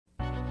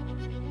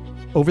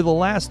Over the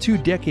last 2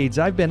 decades,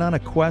 I've been on a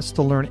quest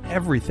to learn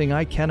everything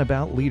I can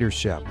about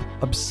leadership,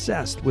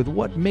 obsessed with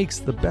what makes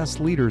the best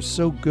leaders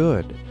so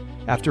good.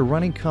 After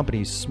running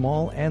companies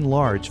small and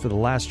large for the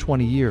last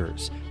 20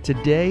 years,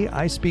 today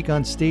I speak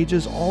on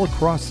stages all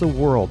across the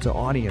world to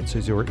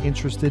audiences who are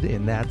interested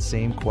in that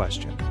same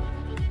question.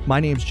 My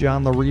name's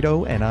John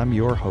Laurito, and I'm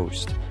your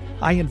host.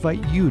 I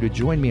invite you to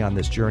join me on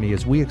this journey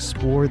as we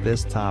explore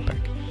this topic.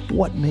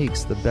 What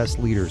makes the best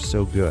leaders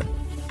so good?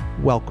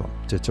 Welcome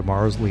to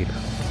Tomorrow's Leader.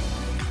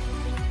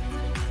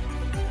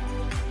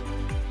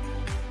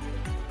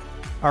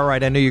 All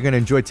right, I know you're going to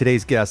enjoy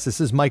today's guest. This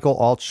is Michael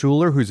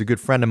Altshuler, who's a good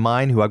friend of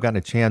mine who I've gotten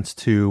a chance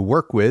to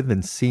work with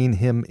and seen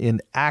him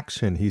in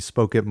action. He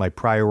spoke at my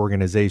prior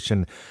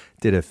organization,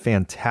 did a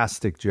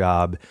fantastic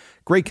job.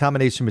 Great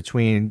combination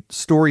between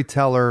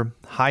storyteller,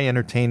 high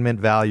entertainment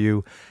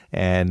value,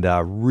 and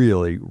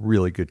really,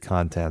 really good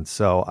content.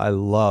 So I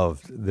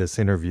loved this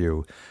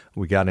interview.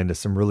 We got into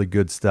some really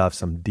good stuff,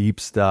 some deep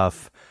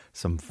stuff,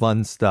 some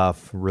fun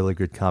stuff, really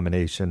good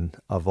combination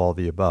of all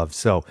the above.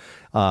 So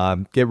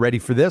get ready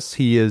for this.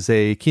 He is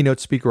a keynote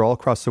speaker all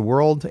across the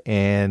world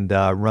and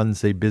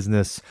runs a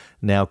business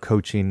now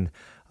coaching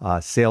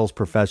sales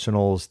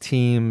professionals,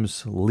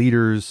 teams,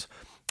 leaders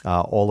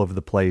all over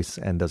the place,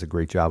 and does a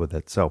great job with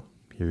it. So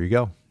here you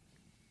go.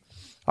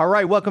 All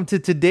right, welcome to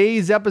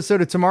today's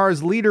episode of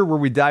Tomorrow's Leader, where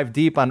we dive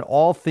deep on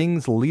all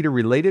things leader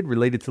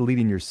related to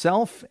leading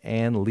yourself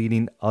and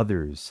leading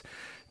others.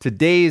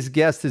 Today's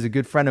guest is a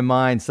good friend of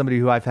mine, somebody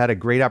who I've had a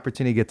great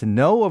opportunity to get to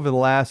know over the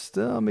last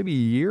maybe a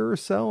year or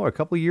so, or a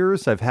couple of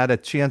years. I've had a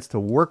chance to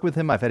work with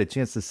him. I've had a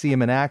chance to see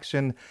him in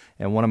action,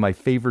 and one of my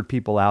favorite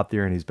people out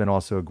there, and he's been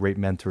also a great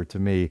mentor to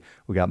me.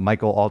 We got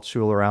Michael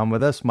Altshuler on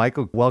with us.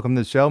 Michael, welcome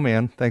to the show,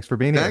 man. Thanks for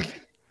being here.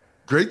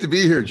 Great to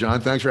be here, John.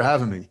 Thanks for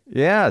having me.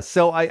 Yeah.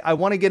 So I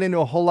want to get into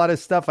a whole lot of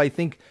stuff. I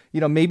think,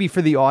 maybe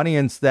for the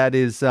audience that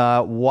is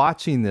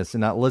watching this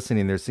and not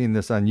listening, they're seeing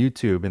this on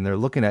YouTube and they're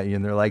looking at you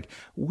and they're like,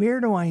 where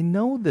do I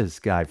know this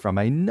guy from?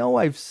 I know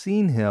I've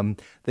seen him.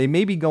 They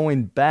may be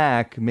going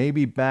back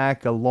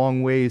a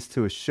long ways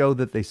to a show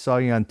that they saw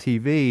you on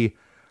TV.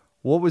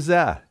 What was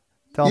that?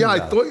 I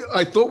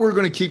thought we were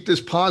going to keep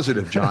this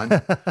positive,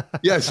 John.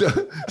 Yeah.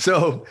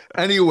 So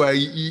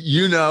anyway,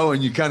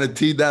 and you kind of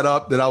teed that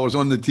up that I was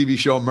on the TV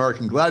show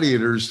American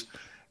Gladiators,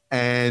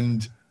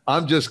 and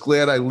I'm just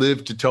glad I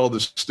lived to tell the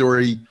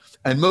story.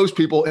 And most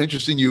people,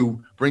 interesting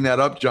you bring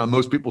that up, John,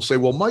 most people say,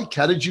 well, Mike,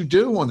 how did you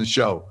do on the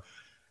show?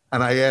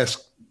 And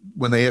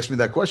when they asked me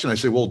that question, I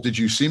said, well, did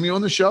you see me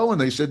on the show? And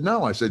they said,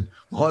 no. I said,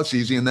 well, that's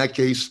easy. In that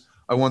case,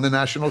 I won the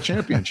national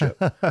championship.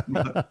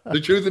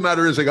 The truth of the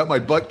matter is I got my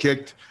butt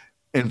kicked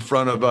in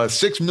front of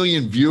 6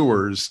 million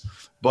viewers,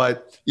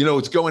 but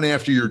it's going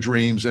after your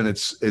dreams, and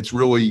it's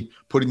really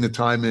putting the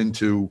time in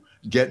to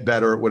get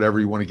better at whatever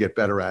you want to get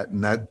better at.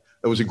 And that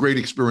was a great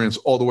experience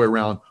all the way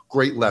around.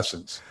 Great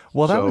lessons.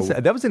 Well,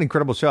 that was an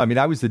incredible show. I mean,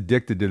 I was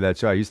addicted to that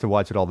show. I used to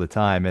watch it all the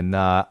time, and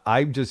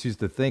I just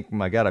used to think,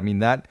 my God, I mean,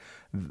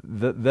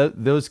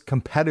 those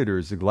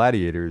competitors, the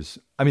gladiators.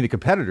 I mean, the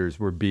competitors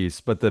were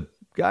beasts, but the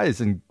guys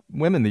and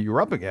women that you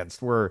were up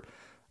against were,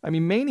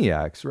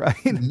 maniacs, right?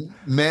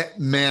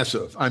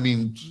 Massive. I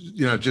mean,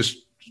 just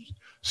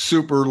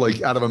super,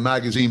 like out of a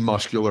magazine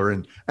muscular,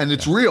 and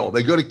it's real.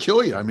 They go to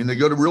kill you. I mean, they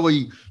go to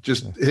really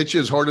just hit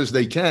you as hard as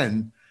they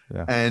can.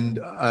 Yeah. And,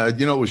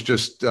 it was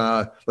just,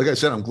 like I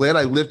said, I'm glad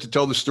I lived to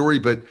tell the story,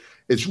 but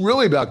it's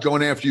really about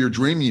going after your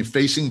dream and you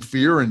facing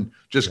fear and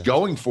just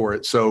going for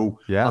it. So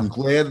I'm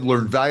glad I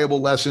learned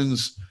valuable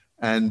lessons,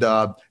 and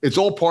it's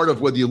all part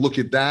of whether you look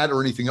at that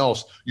or anything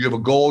else. You have a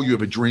goal, you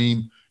have a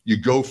dream, you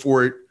go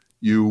for it.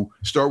 You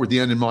start with the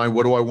end in mind.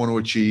 What do I want to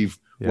achieve?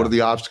 Yeah. What are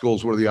the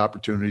obstacles? What are the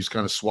opportunities?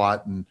 Kind of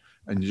SWOT and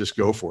you just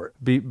go for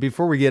it.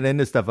 Before we get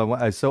into stuff,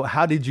 so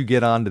how did you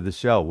get onto the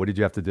show? What did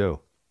you have to do?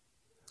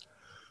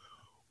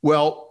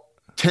 Well,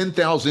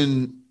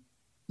 10,000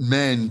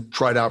 men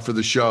tried out for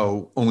the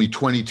show. Only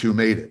 22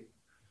 made it.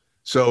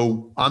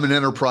 So I'm an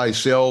enterprise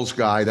sales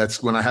guy.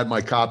 That's when I had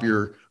my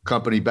copier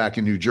company back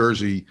in New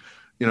Jersey.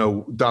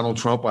 Donald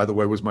Trump, by the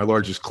way, was my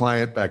largest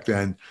client back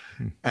then.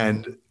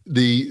 And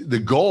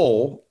the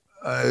goal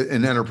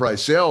in enterprise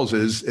sales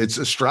is it's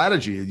a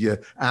strategy. You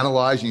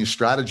analyze and you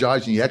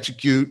strategize and you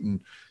execute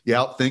and you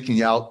outthink and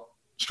you out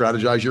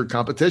strategize your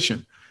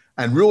competition.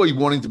 And really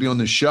wanting to be on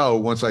the show,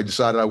 once I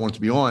decided I wanted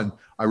to be on,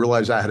 I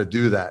realized I had to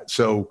do that.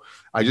 So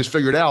I just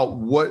figured out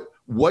what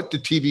the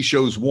TV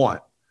shows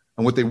want.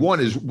 And what they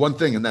want is one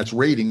thing, and that's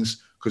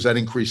ratings, because that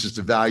increases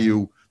the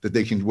value that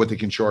what they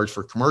can charge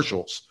for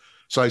commercials.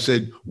 So I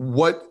said,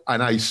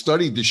 and I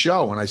studied the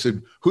show and I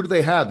said, who do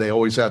they have? They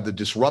always have the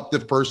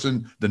disruptive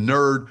person, the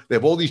nerd. They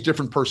have all these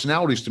different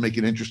personalities to make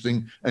it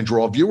interesting and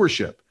draw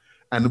viewership.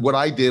 And what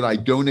I did, I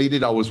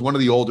donated. I was one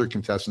of the older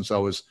contestants. I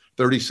was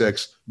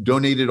 36,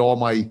 donated all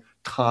my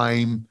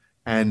time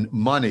and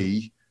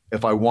money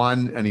if I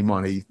won any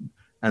money.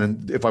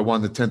 And if I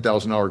won the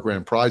 $10,000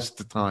 grand prize at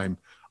the time,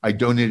 I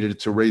donated it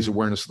to raise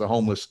awareness of the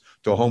homeless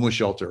to a homeless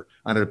shelter.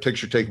 I had a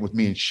picture taken with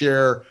me and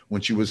Cher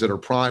when she was at her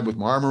prime with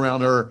my arm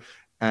around her.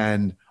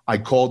 And I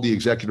called the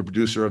executive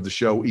producer of the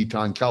show,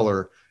 Etan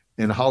Keller,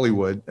 in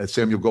Hollywood at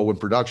Samuel Goldwyn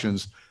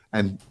Productions,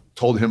 and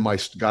told him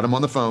got him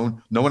on the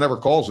phone. No one ever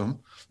calls him.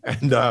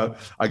 And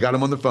I got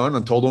him on the phone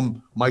and told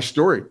him my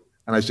story.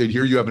 And I said,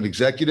 here you have an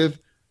executive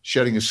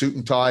shedding a suit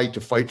and tie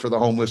to fight for the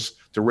homeless,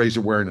 to raise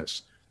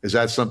awareness. Is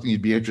that something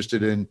you'd be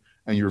interested in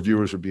and your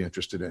viewers would be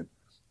interested in?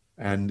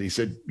 And he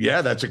said,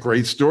 yeah, that's a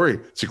great story.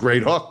 It's a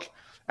great hook.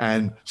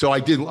 And so I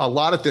did a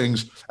lot of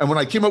things. And when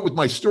I came up with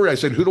my story, I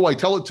said, who do I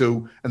tell it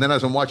to? And then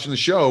as I'm watching the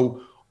show,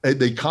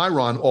 they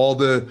chyron all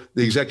the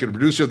executive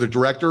producer, the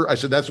director. I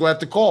said, that's who I have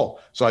to call.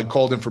 So I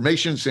called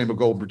Information, Samuel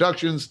Goldwyn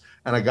Productions,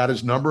 and I got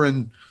his number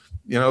and,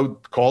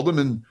 called him.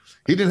 And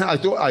he didn't I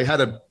thought I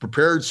had a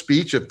prepared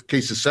speech in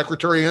case the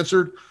secretary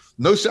answered.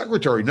 No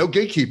secretary, no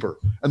gatekeeper.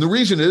 And the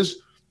reason is,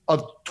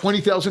 of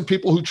 20,000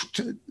 people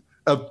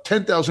of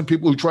 10,000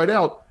 people who tried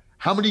out,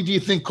 how many do you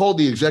think called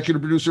the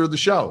executive producer of the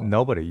show?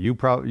 Nobody. You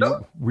probably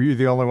were you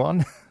the only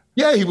one?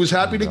 Yeah, he was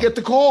happy to get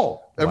the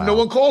call. Wow. No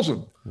one calls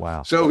him.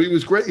 Wow. So he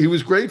was great. He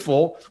was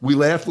grateful. We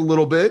laughed a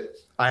little bit.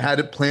 I had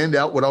it planned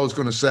out what I was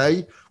going to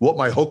say, what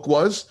my hook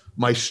was,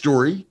 my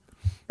story,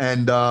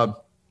 and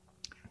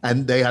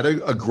they had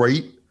a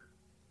great,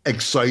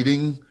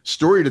 exciting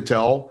story to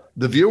tell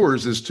the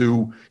viewers as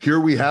to here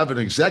we have an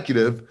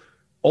executive,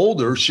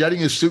 older, shedding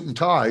his suit and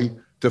tie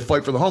to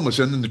fight for the homeless.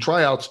 And then the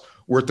tryouts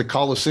were at the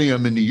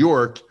Coliseum in New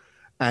York,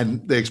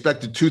 and they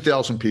expected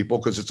 2,000 people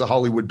because it's a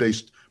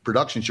Hollywood-based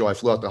production show. I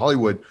flew out to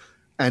Hollywood,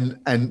 and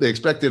they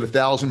expected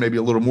 1,000, maybe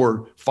a little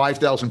more.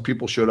 5,000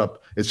 people showed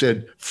up. It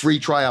said free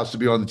tryouts to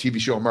be on the TV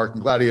show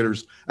American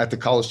Gladiators at the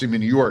Coliseum in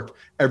New York.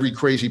 Every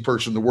crazy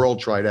person in the world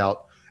tried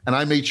out. And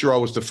I made sure I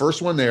was the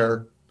first one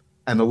there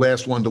and the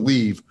last one to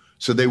leave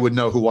so they would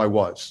know who I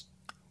was.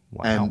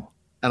 Wow.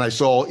 And I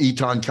saw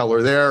Etan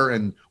Keller there,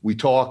 and we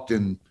talked,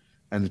 and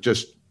it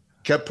just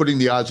kept putting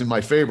the odds in my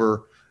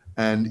favor.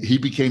 And he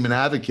became an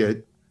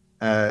advocate,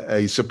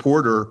 a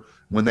supporter.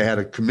 When they had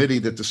a committee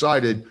that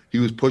decided, he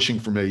was pushing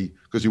for me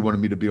because he wanted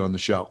me to be on the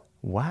show.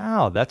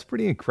 Wow, that's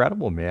pretty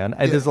incredible, man.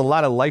 And there's a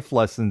lot of life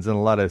lessons and a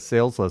lot of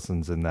sales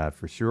lessons in that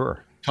for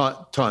sure.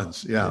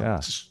 Tons, yeah.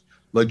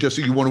 Like just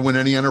so you want to win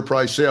any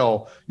enterprise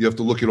sale, you have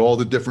to look at all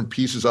the different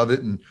pieces of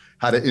it and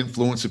how to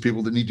influence the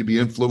people that need to be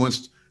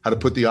influenced, how to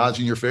put the odds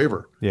in your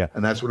favor. Yeah.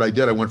 And that's what I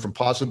did. I went from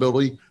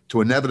possibility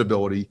to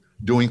inevitability,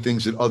 doing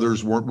things that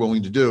others weren't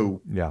willing to do.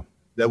 Yeah.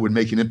 That would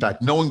make an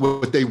impact, knowing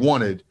what they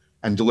wanted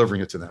and delivering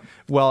it to them.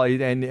 Well,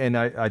 and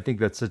I think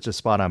that's such a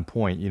spot on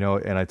point,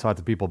 and I talk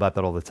to people about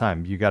that all the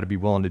time. You got to be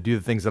willing to do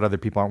the things that other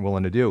people aren't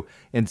willing to do.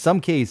 In some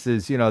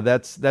cases,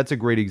 that's a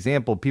great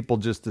example. People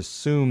just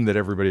assume that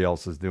everybody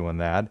else is doing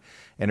that.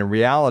 And in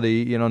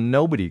reality,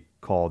 nobody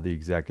called the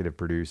executive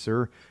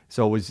producer.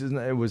 So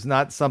it was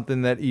not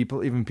something that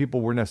even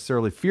people were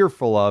necessarily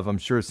fearful of. I'm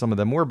sure some of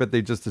them were, but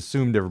they just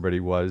assumed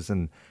everybody was,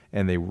 and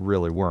they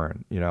really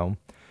weren't,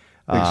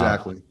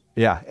 Exactly.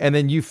 Yeah. And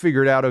then you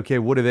figured out, okay,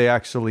 what do they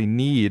actually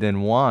need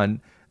and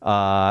want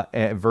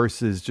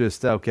versus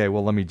just, okay,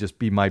 well, let me just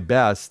be my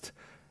best.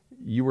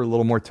 You were a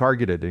little more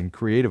targeted and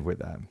creative with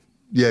that.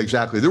 Yeah,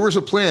 exactly. There was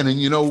a plan.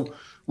 And,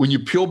 when you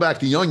peel back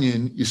the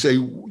onion, you say,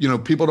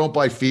 people don't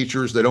buy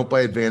features. They don't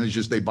buy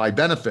advantages. They buy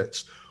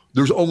benefits.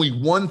 There's only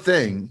one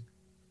thing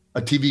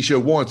a TV show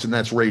wants, and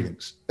that's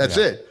ratings. That's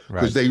it.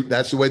 Because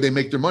that's the way they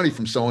make their money,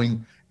 from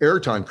selling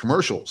airtime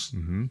commercials.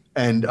 Mm-hmm.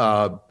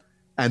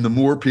 And the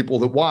more people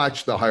that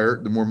watch,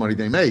 the more money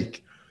they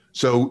make.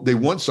 So they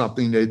want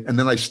something and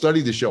then I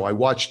studied the show. I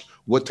watched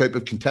what type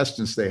of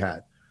contestants they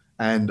had.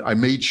 And I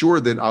made sure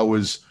that I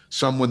was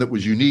someone that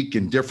was unique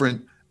and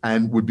different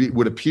and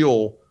would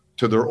appeal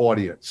to their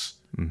audience,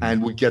 mm-hmm.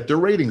 and would get their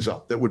ratings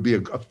up. That would be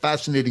a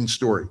fascinating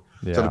story.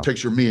 Yeah. So the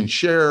picture of me and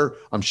Cher,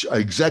 I'm an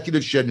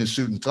executive shedding a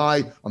suit and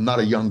tie. I'm not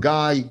a young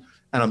guy,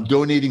 and I'm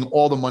donating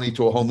all the money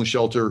to a homeless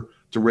shelter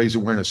to raise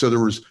awareness. So there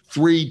was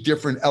 3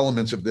 different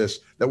elements of this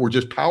that were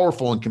just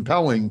powerful and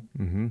compelling,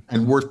 mm-hmm.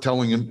 and worth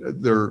telling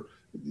them.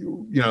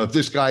 If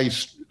this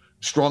guy's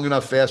strong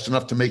enough, fast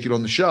enough to make it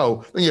on the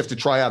show, then you have to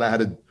try out. I had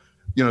to,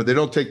 they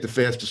don't take the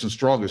fastest and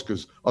strongest,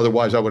 because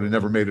otherwise I would have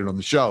never made it on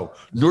the show.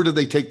 Nor do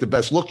they take the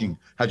best looking,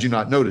 had you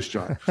not noticed,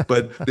 John.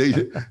 But they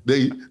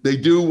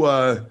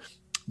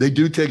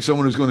do take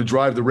someone who's going to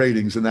drive the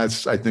ratings, and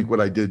that's, I think,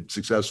 what I did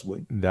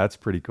successfully. That's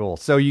pretty cool.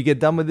 So you get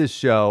done with this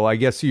show. I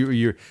guess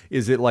you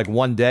is it like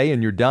one day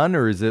and you're done,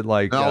 or is it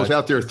like? No, I was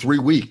out there 3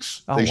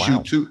 weeks. Oh, they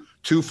wow. shoot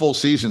two full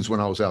seasons when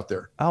I was out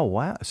there. Oh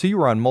wow! So you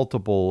were on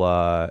multiple.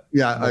 I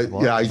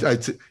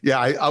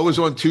was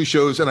on 2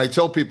 shows, and I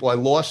tell people I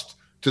lost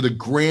to the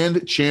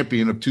grand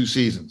champion of 2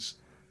 seasons.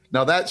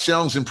 Now that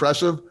sounds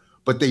impressive,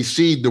 but they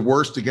seed the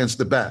worst against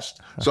the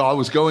best. So I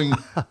was going.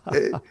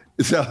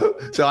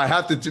 So I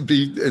have to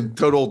be in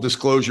total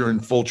disclosure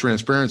and full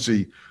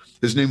transparency.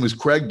 His name was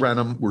Craig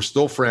Brenham. We're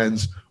still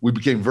friends. We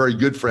became very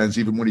good friends,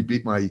 even when he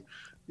beat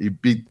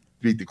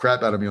the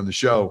crap out of me on the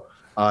show.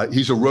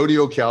 He's a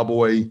rodeo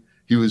cowboy.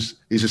 He's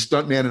a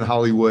stuntman in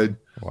Hollywood.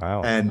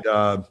 Wow. And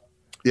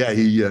Yeah,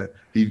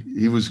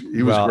 he was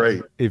Well,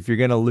 great. if you're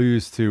going to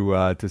lose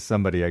to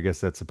somebody, I guess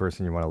that's the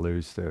person you want to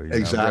lose to.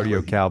 Exactly.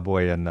 Rodeo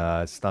cowboy and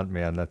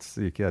stuntman.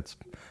 That's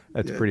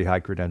pretty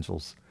high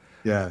credentials.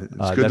 Yeah,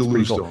 it's good to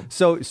lose to him.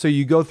 So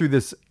you go through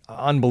this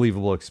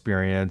unbelievable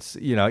experience.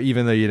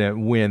 Even though you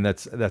didn't win,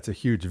 that's a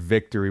huge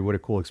victory. What a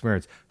cool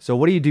experience. So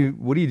what do you do?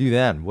 What do you do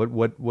then?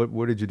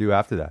 What did you do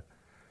after that?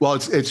 Well,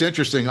 it's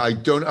interesting.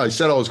 I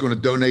said I was going to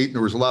donate, and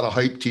there was a lot of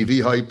hype,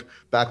 TV hype,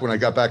 back when I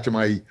got back to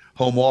my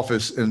home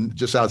office and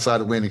just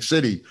outside Atlantic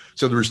City.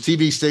 So there was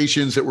TV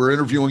stations that were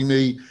interviewing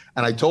me,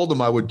 and I told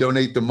them I would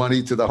donate the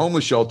money to the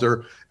homeless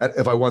shelter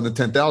if I won the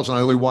 $10,000.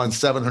 I only won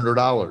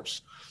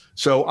 $700.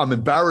 So I'm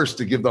embarrassed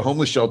to give the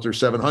homeless shelter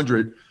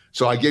 $700.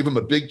 So I gave them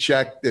a big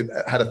check that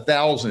had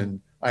 $1,000.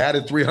 I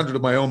added $300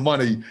 of my own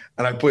money,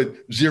 and I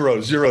put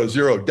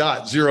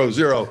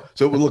 0.00,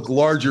 so it would look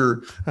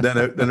larger than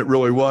it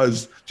really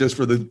was, just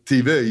for the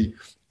TV.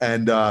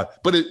 And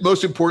but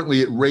most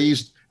importantly, it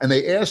raised. And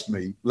they asked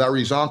me,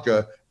 Larry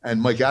Zonka and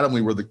Mike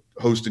Adamle were the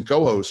host and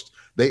co-host.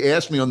 They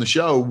asked me on the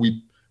show.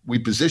 We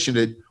positioned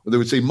it. They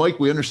would say, Mike,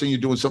 we understand you're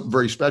doing something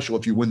very special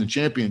if you win the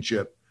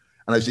championship.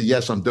 And I said,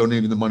 yes, I'm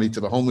donating the money to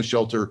the homeless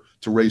shelter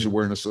to raise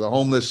awareness of the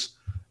homeless.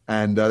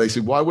 And they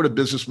said, why would a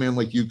businessman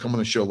like you come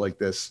on a show like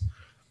this?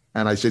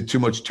 And I said, too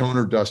much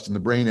toner dust in the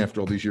brain after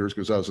all these years,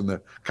 because I was in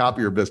the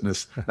copier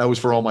business. That was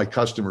for all my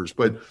customers.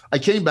 But I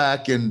came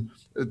back and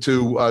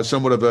to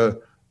somewhat of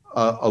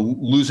a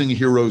losing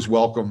hero's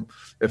welcome,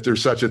 if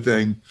there's such a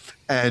thing.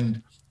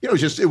 And it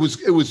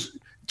was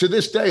to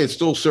this day, it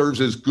still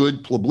serves as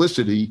good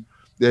publicity.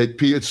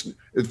 That it's,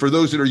 for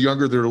those that are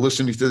younger that are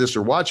listening to this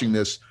or watching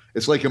this,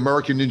 it's like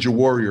American Ninja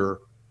Warrior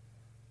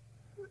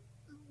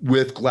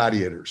with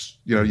gladiators.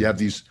 You have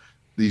these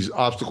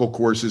obstacle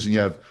courses, and you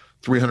have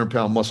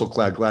 300-pound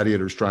muscle-clad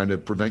gladiators trying to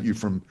prevent you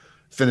from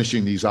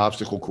finishing these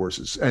obstacle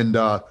courses. And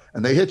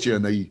they hit you,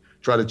 and they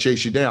try to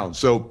chase you down.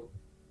 So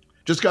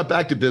just got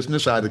back to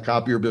business. I had a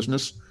copier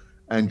business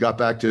and got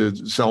back to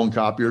selling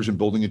copiers and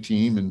building a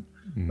team, and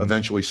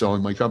eventually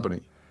selling my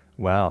company.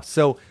 Wow.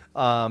 So,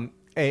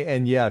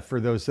 and yeah, for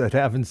those that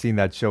haven't seen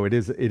that show, it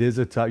is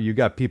a tough. You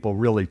got people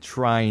really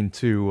trying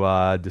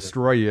to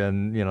destroy you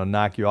and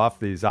knock you off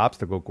these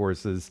obstacle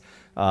courses.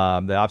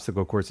 The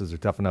obstacle courses are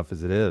tough enough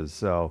as it is.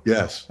 So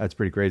yes, that's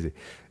pretty crazy.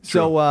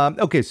 So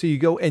okay, so you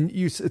go and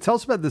you tell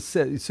us about this.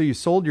 So you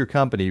sold your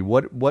company.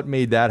 What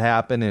made that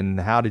happen, and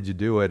how did you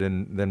do it,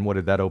 and then what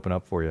did that open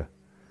up for you?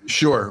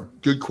 Sure,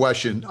 good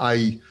question.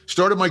 I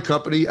started my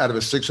company out of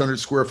a 600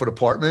 square foot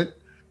apartment,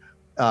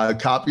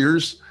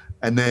 copiers.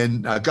 And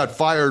then I got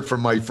fired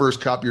from my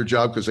first copier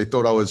job because they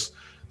thought I was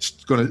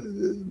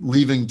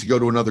leaving to go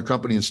to another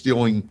company and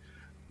stealing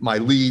my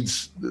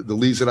leads, the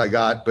leads that I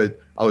got.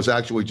 But I was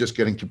actually just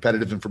getting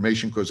competitive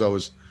information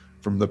because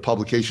from the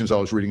publications I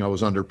was reading, I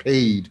was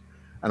underpaid,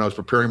 and I was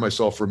preparing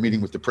myself for a meeting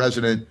with the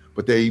president,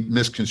 but they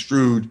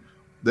misconstrued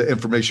the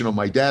information on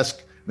my desk,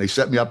 and they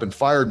set me up and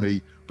fired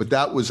me. But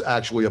that was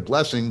actually a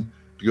blessing,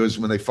 because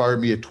when they fired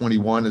me at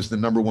 21 as the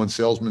number one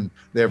salesman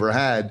they ever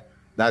had,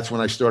 that's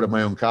when I started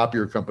my own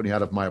copier company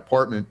out of my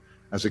apartment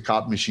as a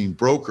copy machine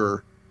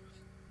broker.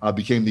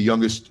 Became the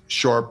youngest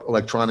Sharp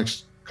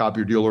electronics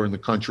copier dealer in the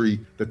country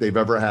that they've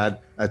ever had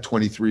at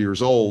 23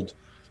 years old.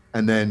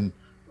 And then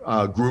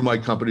grew my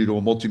company to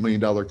a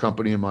multi-million-dollar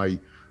company in my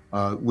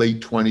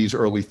late 20s,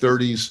 early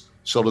 30s,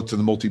 sold it to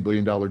the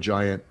multi-billion-dollar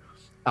giant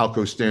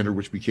Alco Standard,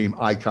 which became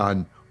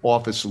Icon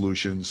Office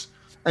Solutions,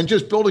 and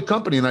just built a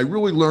company. And I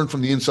really learned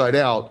from the inside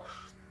out.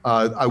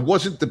 I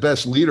wasn't the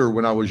best leader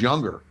when I was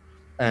younger.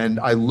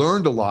 And I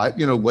learned a lot.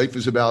 Life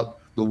is about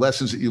the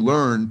lessons that you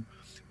learn.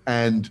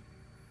 And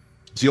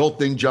it's the old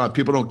thing, John,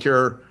 people don't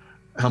care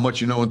how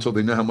much you know until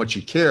they know how much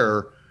you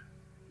care.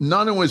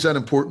 Not only is that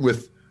important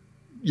with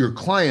your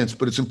clients,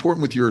 but it's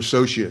important with your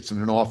associates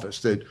in an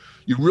office, that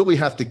you really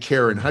have to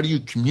care. And how do you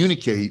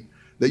communicate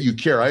that you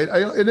care? I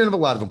didn't have a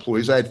lot of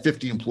employees. I had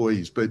 50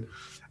 employees. But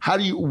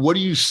what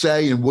do you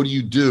say and what do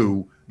you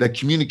do that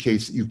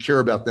communicates that you care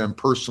about them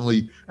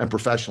personally and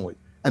professionally?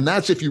 And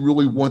that's if you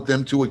really want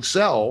them to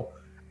excel.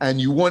 And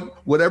you want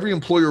what every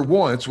employer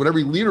wants, what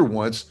every leader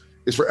wants,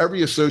 is for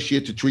every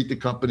associate to treat the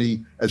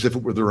company as if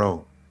it were their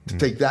own, to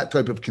take that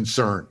type of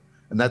concern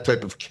and that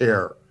type of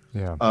care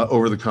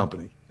over the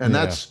company. And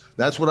that's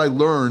what I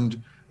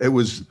learned. It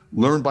was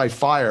learned by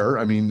fire.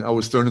 I mean, I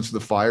was thrown into the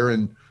fire,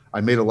 and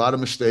I made a lot of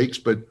mistakes,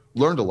 but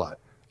learned a lot.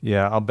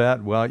 Yeah, I'll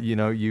bet. Well, you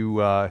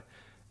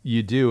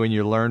do, and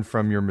you learn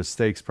from your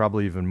mistakes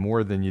probably even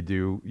more than you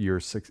do your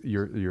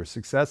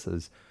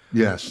successes.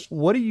 Yes.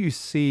 What do you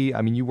see?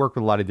 I mean, you work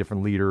with a lot of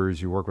different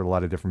leaders. You work with a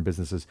lot of different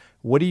businesses.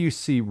 What do you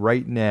see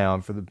right now?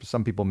 And for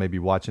some people maybe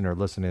watching or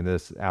listening to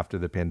this after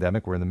the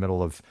pandemic, we're in the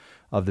middle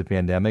of the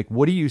pandemic.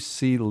 What do you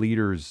see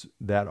leaders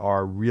that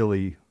are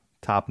really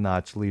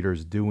top-notch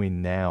leaders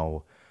doing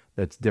now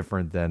that's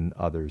different than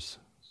others?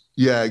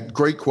 Yeah,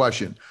 great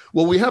question.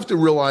 Well, we have to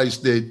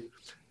realize that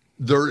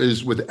there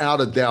is,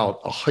 without a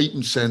doubt, a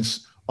heightened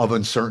sense of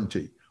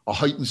uncertainty, a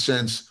heightened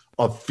sense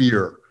of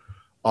fear,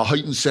 a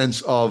heightened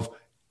sense of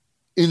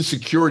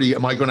insecurity.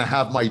 Am I going to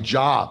have my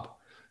job?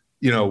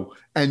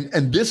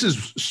 And this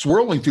is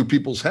swirling through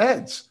people's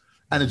heads,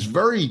 and it's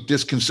very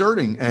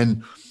disconcerting.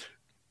 And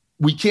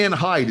we can't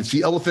hide. It's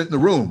the elephant in the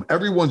room.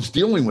 Everyone's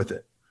dealing with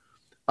it.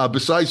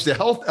 Besides the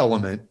health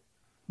element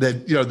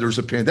that, there's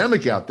a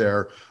pandemic out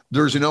there,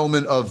 there's an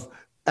element of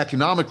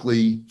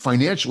economically,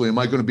 financially, am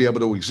I going to be able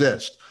to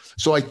exist?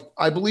 So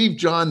I believe,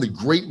 John, the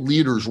great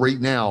leaders right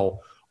now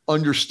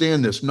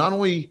understand this, not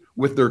only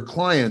with their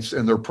clients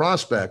and their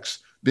prospects,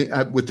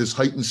 with this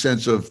heightened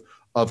sense of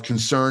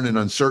concern and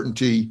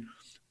uncertainty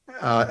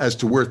as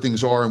to where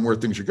things are and where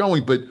things are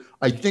going, but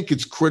I think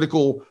it's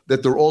critical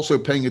that they're also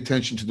paying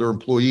attention to their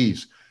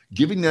employees,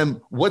 giving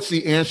them what's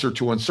the answer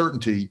to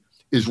uncertainty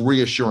is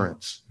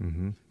reassurance.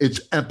 Mm-hmm. It's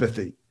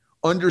empathy,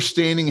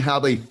 understanding how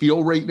they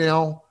feel right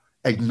now,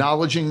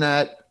 acknowledging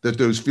that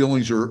those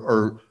feelings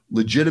are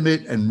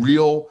legitimate and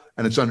real,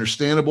 and it's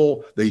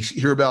understandable. They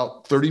hear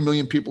about 30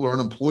 million people are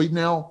unemployed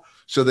now,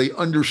 so they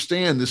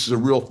understand this is a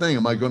real thing.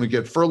 Am I going to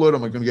get furloughed?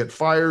 Am I going to get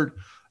fired?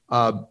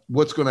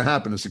 What's going to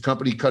happen? Is the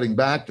company cutting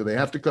back? Do they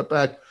have to cut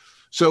back?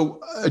 So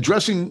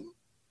addressing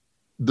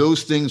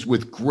those things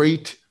with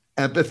great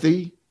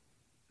empathy,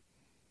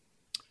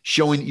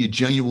 showing that you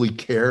genuinely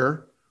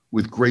care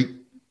with great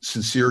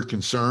sincere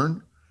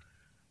concern,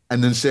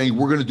 and then saying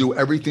we're going to do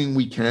everything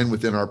we can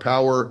within our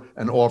power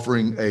and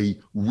offering a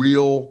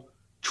real,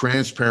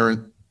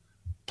 transparent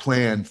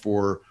plan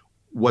for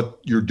what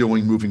you're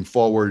doing moving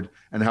forward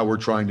and how we're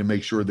trying to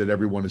make sure that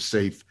everyone is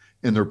safe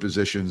in their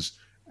positions,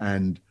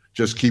 and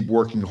just keep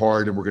working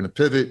hard. And we're going to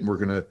pivot, and we're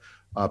going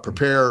to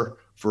prepare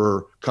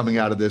for coming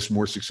out of this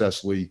more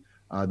successfully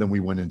than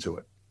we went into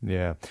it.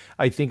 Yeah.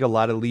 I think a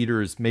lot of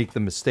leaders make the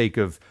mistake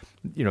of,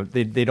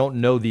 they don't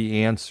know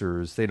the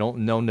answers. They don't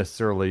know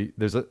necessarily,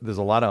 there's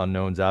a lot of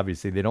unknowns,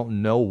 obviously. They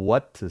don't know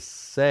what to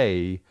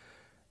say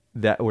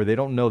or they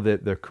don't know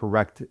the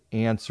correct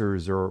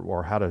answers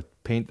or how to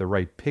paint the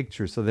right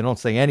picture. So they don't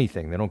say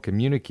anything. They don't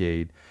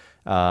communicate,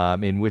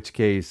 in which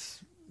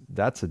case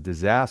that's a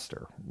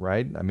disaster,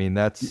 right? I mean,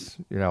 that's,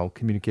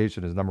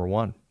 communication is number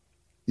one.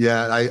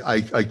 Yeah,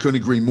 I couldn't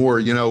agree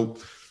more.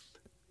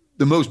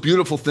 The most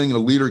beautiful thing a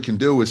leader can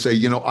do is say,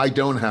 I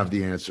don't have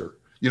the answer.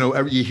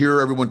 You hear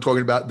everyone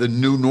talking about the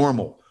new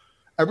normal.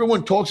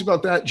 Everyone talks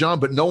about that, John,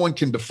 but no one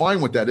can define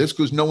what that is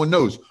because no one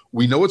knows.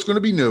 We know it's going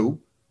to be new.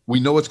 We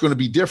know it's going to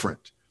be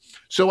different.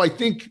 So I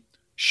think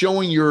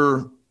showing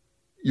your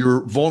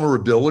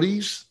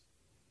vulnerabilities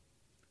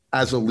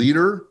as a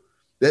leader,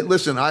 that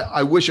listen,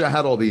 I wish I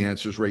had all the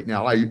answers right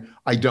now.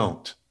 I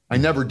don't. I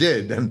never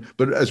did.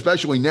 But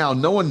especially now,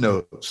 no one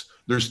knows.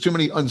 There's too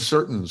many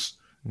uncertainties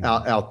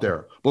out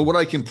there. But what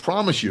I can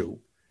promise you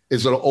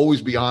is that I'll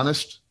always be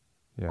honest.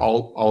 Yeah.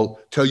 I'll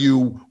tell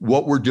you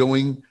what we're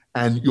doing,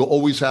 and you'll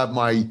always have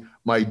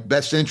my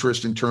best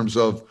interest in terms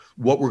of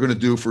what we're going to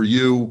do for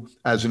you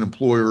as an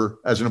employer,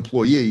 as an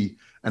employee,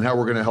 and how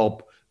we're going to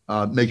help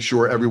make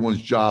sure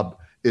everyone's job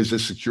is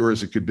as secure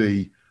as it could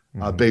be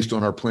based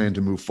on our plan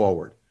to move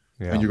forward.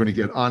 Yeah. And you're going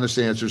to get honest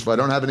answers. If I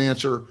don't have an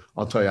answer,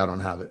 I'll tell you I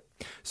don't have it.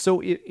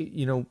 So,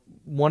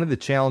 one of the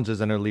challenges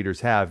I know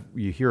leaders have,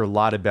 you hear a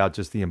lot about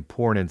just the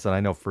importance, and I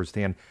know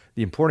firsthand,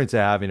 the importance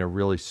of having a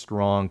really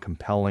strong,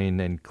 compelling,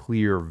 and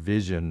clear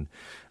vision.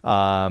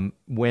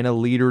 When a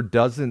leader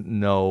doesn't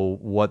know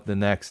what the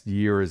next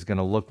year is going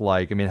to look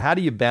like, I mean, how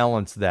do you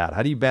balance that?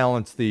 How do you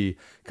balance the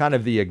kind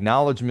of the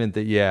acknowledgement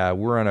that, yeah,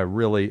 we're on a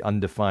really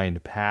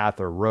undefined path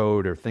or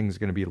road, or things are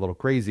going to be a little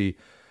crazy,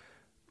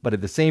 but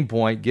at the same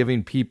point,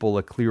 giving people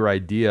a clear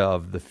idea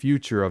of the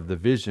future, of the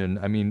vision?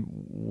 I mean,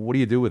 what do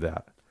you do with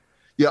that?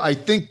 Yeah, I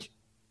think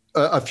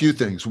a few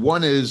things.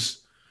 One is,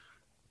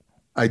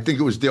 I think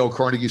it was Dale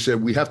Carnegie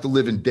said, we have to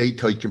live in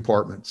day-tight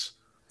compartments.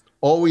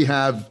 All we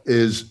have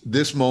is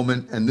this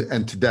moment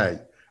and today.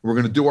 We're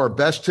going to do our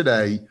best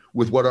today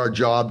with what our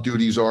job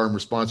duties are and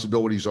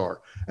responsibilities are.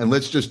 And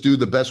let's just do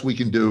the best we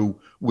can do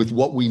with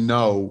what we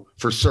know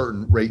for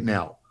certain right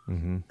now.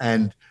 Mm-hmm.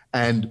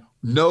 And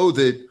know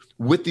that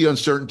with the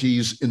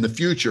uncertainties in the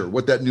future,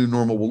 what that new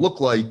normal will look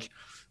like,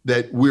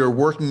 that we are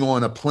working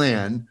on a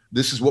plan.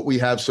 This is what we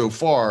have so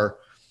far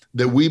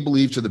that we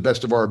believe to the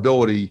best of our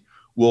ability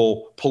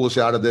will pull us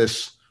out of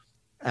this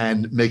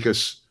and make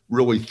us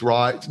really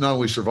thrive, not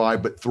only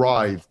survive, but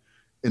thrive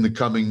in the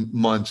coming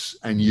months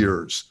and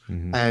years.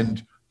 Mm-hmm.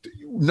 And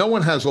no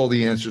one has all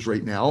the answers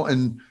right now.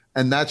 And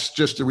that's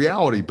just the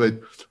reality. But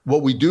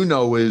what we do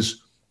know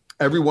is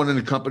everyone in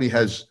the company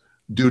has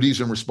duties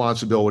and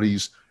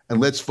responsibilities, and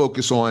let's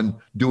focus on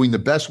doing the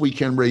best we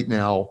can right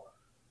now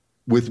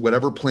with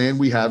whatever plan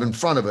we have in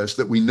front of us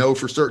that we know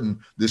for certain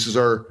this is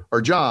our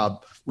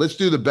job. Let's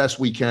do the best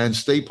we can,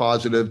 stay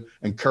positive,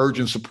 encourage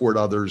and support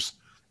others,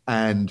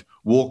 and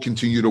we'll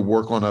continue to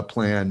work on a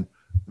plan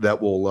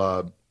that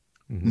will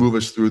move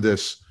us through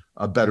this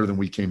better than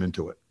we came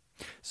into it.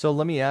 So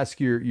let me ask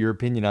your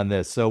opinion on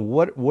this. So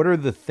what are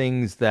the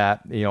things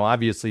that,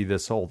 obviously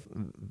this whole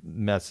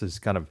mess has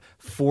kind of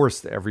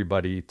forced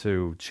everybody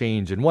to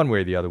change in one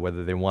way or the other,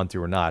 whether they want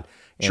to or not.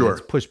 And sure.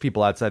 It's pushed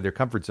people outside their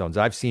comfort zones.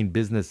 I've seen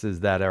businesses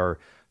that are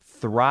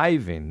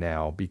thriving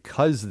now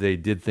because they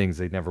did things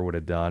they never would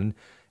have done.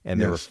 and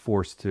they were Yes.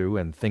 forced to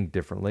and think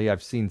differently.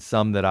 I've seen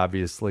some that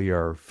obviously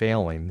are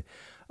failing.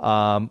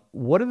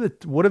 What are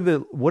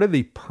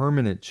the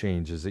permanent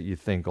changes that you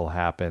think will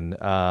happen?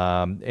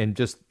 And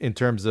just in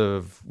terms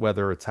of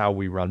whether it's how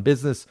we run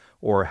business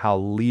or how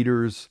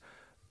leaders,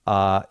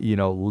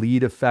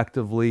 lead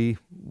effectively,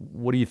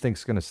 what do you think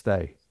is going to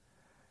stay?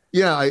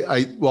 Yeah,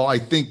 I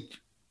think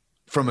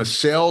from a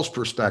sales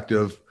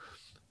perspective,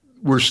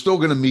 we're still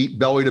going to meet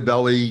belly to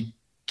belly,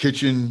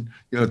 kitchen,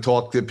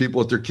 talk to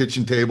people at their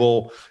kitchen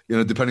table,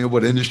 depending on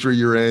what industry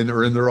you're in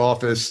or in their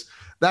office.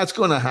 That's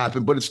going to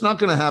happen, but it's not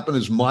going to happen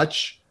as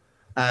much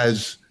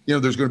as,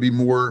 there's going to be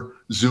more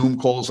Zoom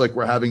calls like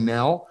we're having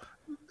now.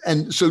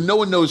 And so no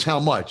one knows how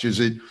much. Is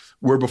it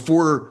where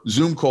before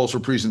Zoom calls for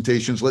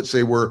presentations, let's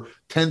say we're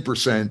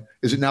 10%,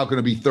 is it now going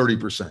to be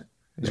 30%?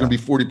 It's going to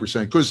be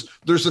 40% because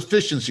there's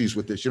efficiencies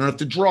with this. You don't have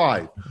to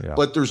drive,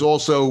 but there's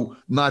also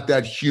not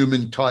that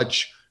human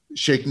touch,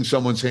 shaking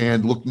someone's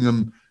hand, looking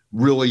them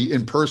really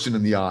in person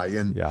in the eye.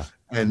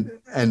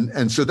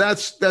 And so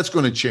that's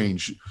going to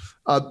change.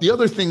 The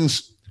other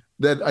things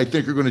that I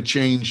think are going to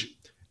change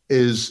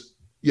is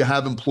you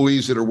have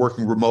employees that are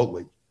working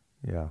remotely.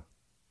 Yeah.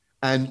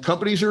 And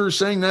companies are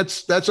saying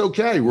that's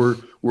okay. We're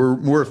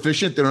more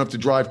efficient. They don't have to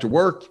drive to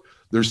work.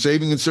 They're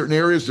saving in certain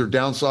areas. They're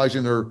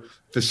downsizing their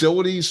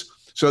facilities.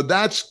 So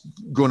that's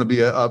going to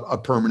be a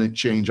permanent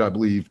change, I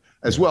believe,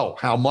 as well.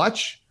 How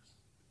much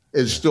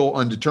is still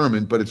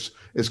undetermined, but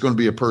it's going to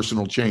be a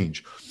personal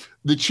change.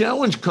 The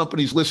challenge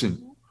companies,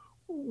 listen,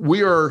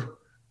 we are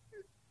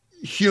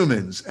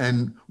humans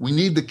and we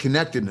need the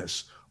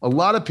connectedness. A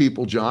lot of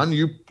people, John,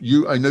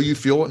 I know you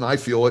feel it and I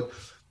feel it.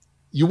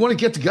 You want to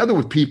get together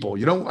with people.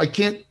 You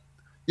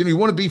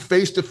want to be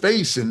face to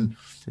face and,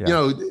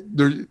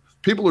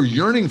 people are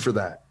yearning for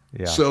that.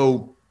 Yeah.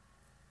 So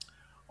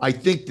I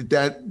think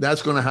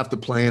that's going to have to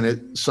plan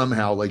it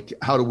somehow. Like,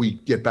 how do we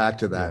get back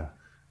to that?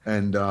 Yeah.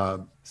 And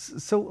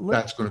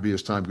that's going to be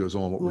as time goes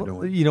on what we're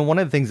doing. One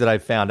of the things that I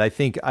found, I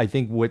think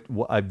what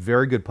a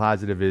very good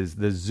positive is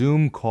the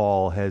Zoom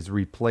call has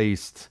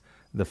replaced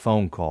the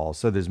phone call.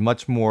 So there's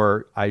much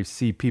more, I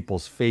see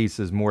people's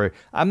faces more.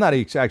 I'm not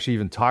actually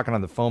even talking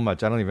on the phone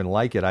much. I don't even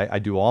like it. I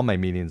do all my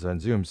meetings on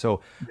Zoom.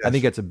 So yes. I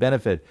think it's a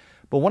benefit.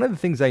 But one of the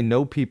things I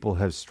know people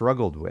have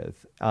struggled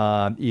with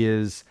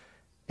is,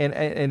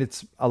 and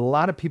it's a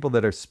lot of people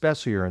that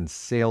especially are in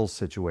sales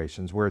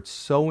situations where it's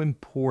so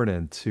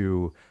important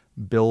to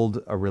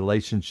build a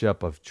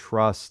relationship of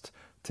trust,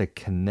 to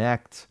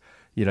connect,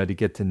 to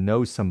get to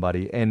know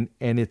somebody. And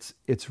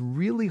it's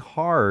really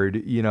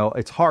hard,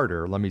 it's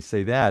harder, let me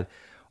say that,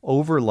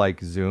 over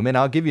like Zoom. And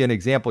I'll give you an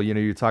example.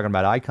 You're talking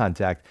about eye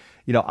contact.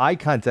 Eye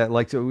contact,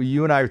 like so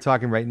you and I are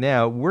talking right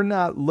now, we're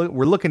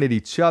looking at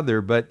each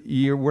other, but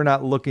we're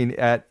not looking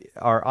at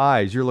our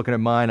eyes. You're looking at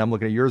mine, I'm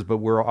looking at yours, but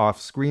we're off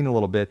screen a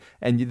little bit.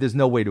 And there's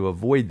no way to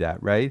avoid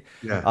that, right?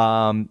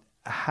 Yeah.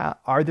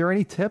 Are there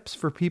any tips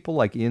for people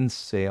like in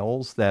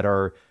sales that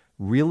are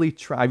really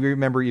I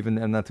remember even,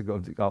 and not to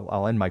go,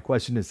 I'll end my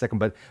question in a second,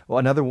 but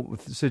another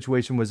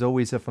situation was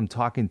always if I'm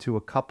talking to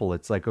a couple,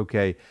 it's like,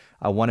 okay,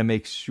 I want to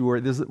make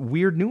sure there's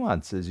weird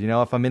nuances.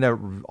 If I'm in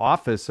an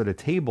office at a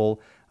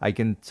table, I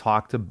can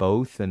talk to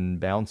both and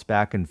bounce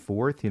back and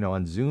forth.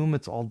 On Zoom,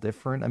 it's all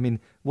different. I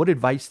mean, what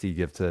advice do you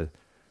give to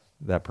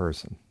that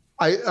person?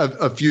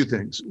 A few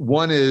things.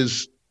 One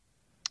is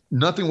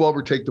nothing will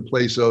ever take the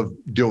place of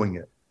doing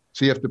it.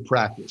 So you have to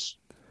practice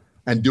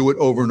and do it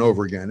over and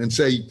over again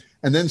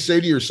and then say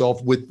to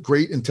yourself with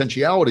great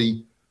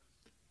intentionality,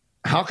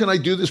 how can I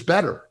do this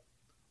better?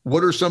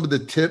 What are some of the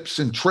tips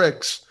and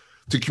tricks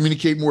to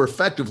communicate more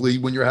effectively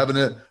when you're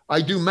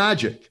I do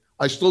magic.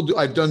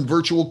 I've done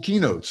virtual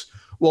keynotes.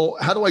 Well,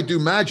 how do I do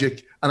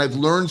magic? And I've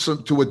learned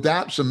to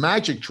adapt some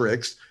magic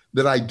tricks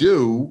that I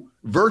do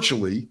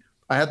virtually.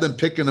 I have them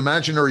pick an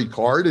imaginary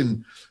card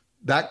and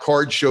that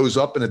card shows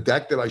up in a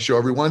deck that I show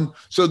everyone.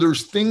 So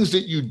there's things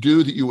that you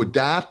do that you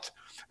adapt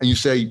and you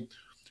say,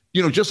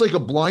 just like a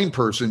blind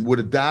person would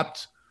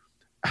adapt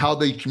how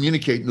they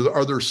communicate, their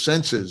other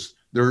senses,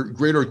 their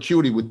greater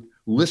acuity with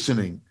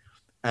listening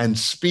and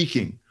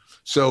speaking.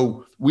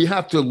 So we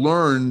have to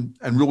learn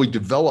and really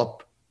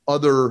develop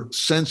other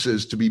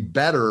senses to be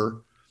better.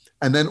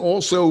 And then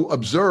also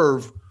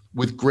observe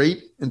with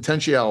great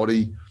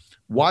intentionality,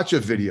 watch a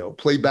video,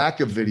 play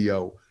back a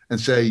video, and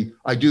say,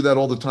 I do that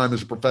all the time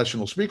as a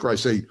professional speaker. I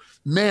say,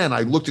 man,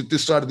 I looked at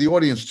this side of the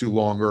audience too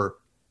long, or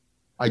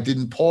I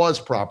didn't pause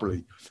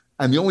properly.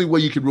 And the only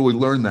way you can really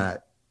learn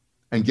that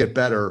and get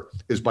better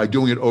is by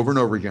doing it over and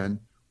over again,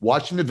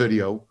 watching the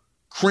video,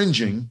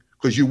 cringing,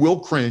 because you will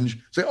cringe,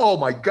 say, oh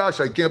my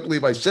gosh, I can't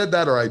believe I said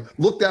that, or I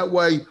look that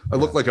way, I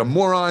look like a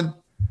moron.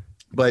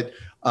 But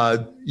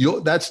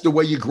that's the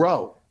way you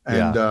grow.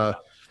 And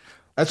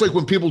that's like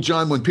when people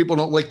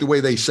don't like the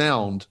way they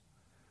sound,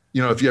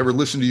 if you ever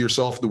listen to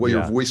yourself, the way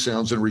your voice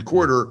sounds in a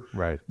recorder,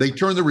 right, they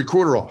turn the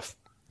recorder off.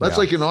 That's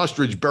like an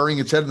ostrich burying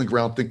its head in the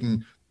ground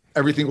thinking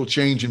everything will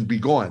change and be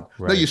gone.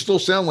 Right. No, you still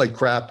sound like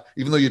crap,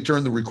 even though you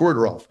turn the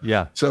recorder off.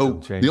 Yeah. So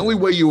the only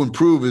way you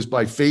improve is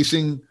by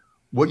facing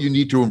what you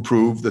need to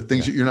improve, the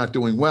things that you're not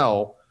doing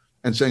well,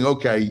 and saying,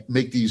 okay,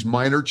 make these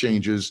minor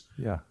changes.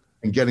 Yeah.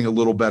 And getting a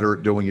little better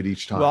at doing it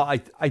each time. Well,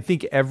 I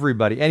think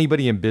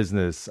anybody in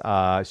business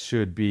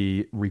should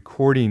be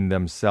recording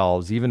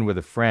themselves, even with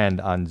a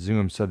friend on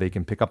Zoom, so they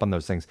can pick up on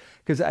those things.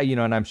 Because,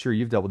 and I'm sure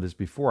you've dealt with this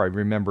before. I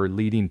remember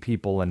leading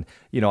people and,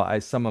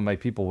 some of my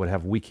people would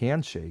have weak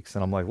handshakes.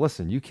 And I'm like,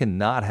 listen, you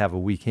cannot have a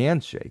weak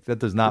handshake. That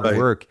does not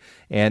work.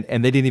 And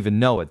they didn't even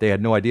know it. They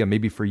had no idea.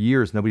 Maybe for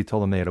years, nobody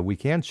told them they had a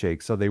weak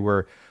handshake. So they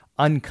were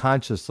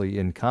unconsciously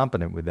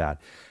incompetent with that.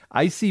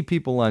 I see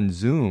people on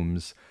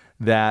Zooms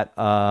that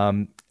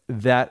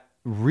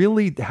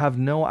really have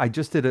no. I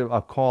just did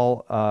a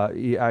call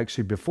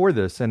actually before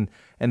this, and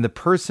the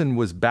person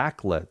was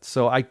backlit,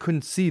 so I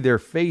couldn't see their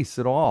face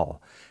at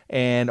all,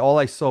 and all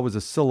I saw was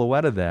a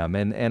silhouette of them.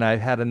 And I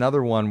had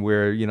another one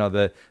where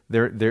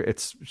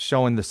it's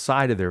showing the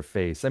side of their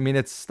face. I mean,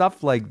 it's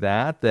stuff like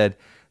that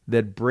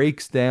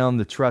breaks down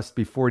the trust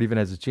before it even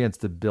has a chance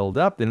to build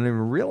up. They don't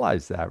even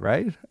realize that,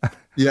 right?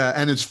 Yeah,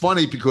 and it's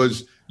funny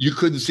because you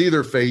couldn't see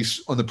their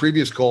face on the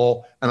previous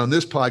call, and on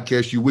this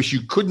podcast, you wish you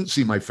couldn't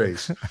see my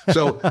face.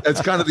 So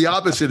that's kind of the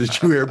opposite is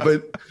true here.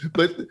 But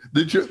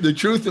the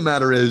truth of the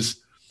matter is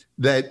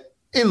that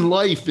in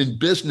life, in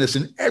business,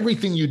 in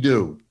everything you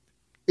do,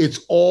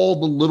 it's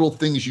all the little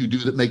things you do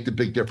that make the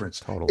big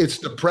difference. Totally. It's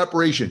the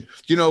preparation.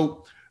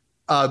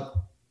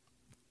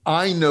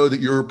 I know that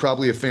you're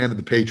probably a fan of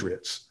the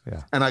Patriots.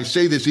 Yeah. And I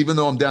say this even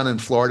though I'm down in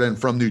Florida and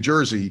from New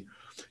Jersey,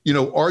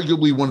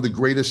 arguably one of the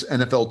greatest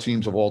NFL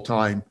teams of all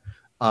time.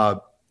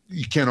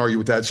 You can't argue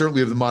with that.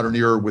 Certainly of the modern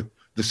era with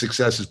the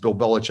successes Bill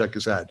Belichick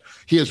has had.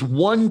 He has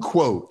one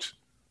quote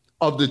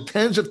of the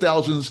tens of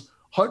thousands.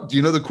 Do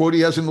you know the quote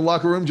he has in the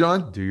locker room,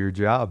 John? Do your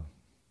job.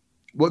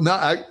 Well,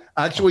 no,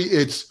 actually,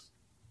 it's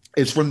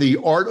from The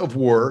Art of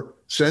War,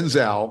 Sun Tzu,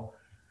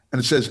 and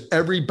it says,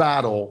 every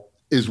battle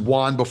is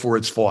won before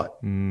it's fought.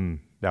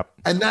 Yep.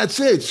 And that's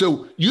it.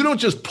 So you don't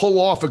just pull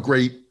off a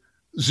great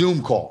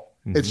Zoom call.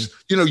 Mm-hmm. It's,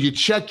 you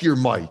check your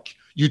mic.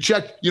 You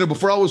check,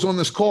 before I was on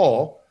this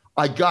call,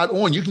 I got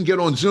on. You can get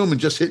on Zoom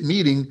and just hit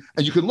meeting,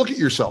 and you can look at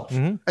yourself,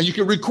 and you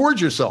can record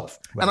yourself.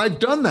 Right. And I've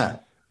done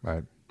that.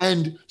 Right.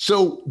 And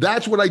so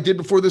that's what I did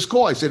before this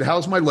call. I said,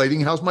 how's my lighting?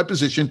 How's my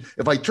position?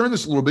 If I turn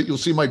this a little bit, you'll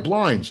see my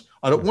blinds.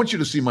 I don't want you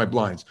to see my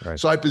blinds. Right.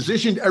 So I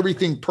positioned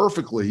everything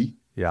perfectly.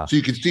 Yeah. So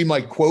you can see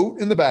my quote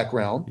in the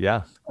background.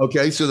 Yeah.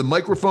 Okay. So the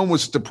microphone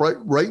was at the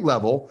right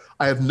level.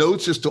 I have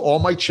notes as to all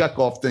my check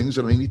off things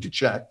that I need to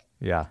check.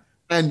 Yeah.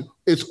 And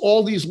it's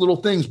all these little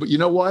things. But you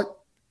know what?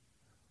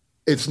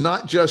 It's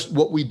not just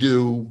what we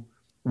do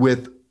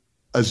with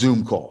a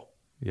Zoom call.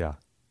 Yeah.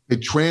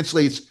 It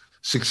translates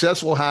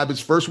successful habits.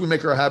 First, we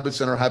make our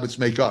habits and our habits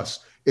make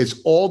us.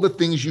 It's all the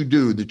things you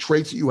do, the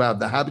traits that you have,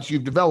 the habits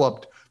you've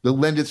developed that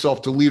lend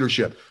itself to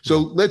leadership. So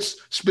let's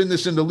spin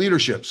this into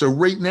leadership. So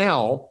right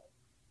now,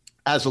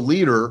 as a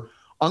leader,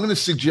 I'm going to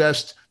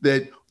suggest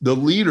that the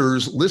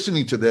leaders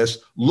listening to this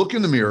look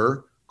in the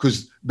mirror,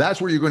 because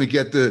that's where you're going to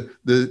get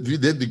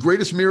the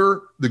greatest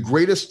mirror, the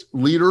greatest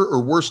leader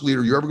or worst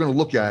leader you're ever going to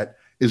look at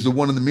is the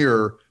one in the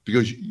mirror,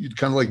 because you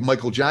kind of like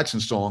Michael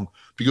Jackson's song,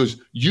 because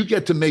you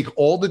get to make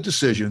all the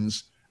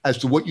decisions as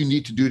to what you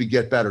need to do to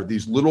get better,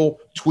 these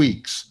little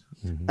tweaks.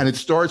 Mm-hmm. And it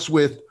starts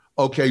with,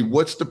 okay,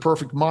 what's the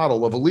perfect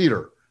model of a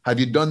leader? Have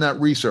you done that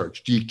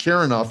research? Do you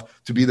care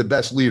enough to be the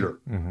best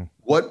leader? Mm-hmm.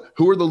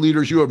 Who are the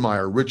leaders you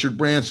admire? Richard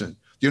Branson.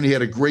 He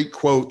had a great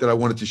quote that I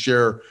wanted to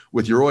share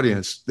with your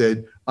audience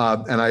that,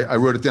 and I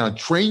wrote it down.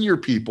 Train your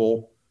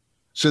people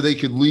so they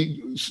could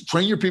leave.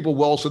 Train your people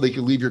well so they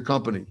can leave your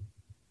company.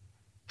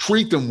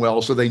 Treat them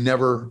well so they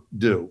never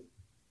do.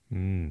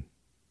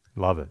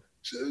 Love it.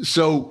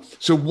 So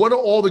what do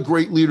all the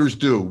great leaders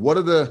do? What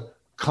are the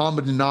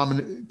common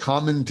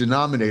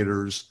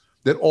denominators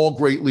that all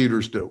great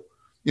leaders do?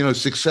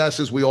 Success,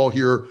 as we all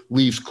hear,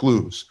 leaves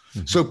clues.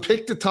 Mm-hmm. So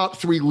pick the top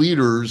 3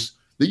 leaders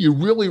that you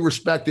really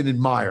respect and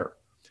admire,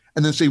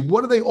 and then say,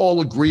 what do they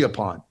all agree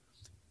upon?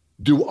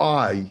 Do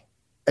I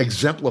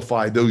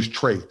exemplify those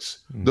traits,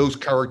 those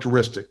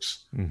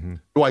characteristics? Mm-hmm.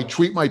 Do I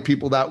treat my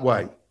people that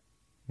way?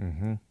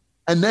 Mm-hmm.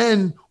 And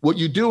then what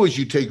you do is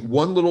you take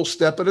one little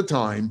step at a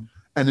time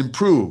and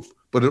improve.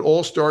 But it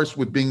all starts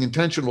with being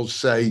intentional to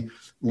say,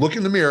 look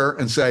in the mirror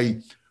and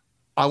say,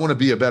 I want to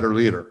be a better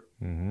leader.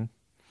 Mm-hmm.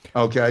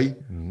 Okay?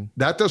 Mm-hmm.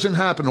 That doesn't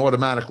happen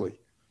automatically.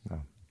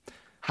 No.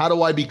 How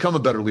do I become a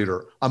better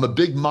leader? I'm a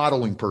big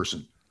modeling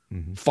person.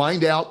 Mm-hmm.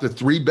 Find out the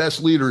 3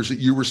 best leaders that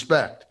you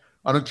respect.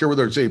 I don't care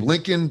whether it's Abe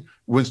Lincoln,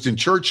 Winston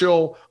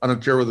Churchill. I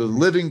don't care whether they're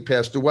living,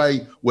 passed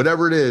away,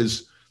 whatever it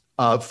is.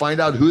 Find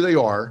out who they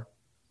are,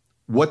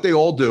 what they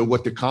all do,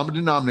 what the common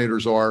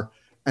denominators are,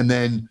 and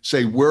then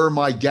say, where are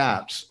my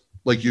gaps?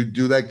 Like you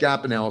do that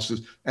gap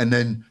analysis, and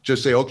then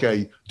just say,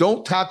 okay,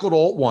 don't tackle it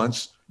all at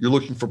once. You're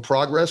looking for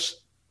progress,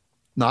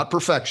 not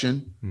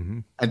perfection,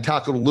 and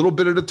tackle it a little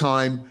bit at a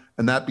time.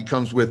 And that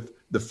becomes with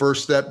the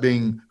first step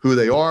being who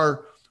they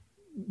are,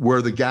 where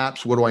are the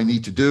gaps, what do I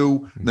need to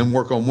do, and then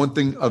work on one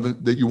thing of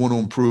it that you want to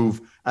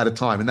improve at a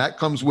time. And that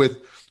comes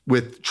with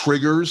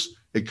triggers.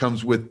 It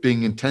comes with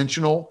being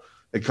intentional.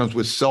 It comes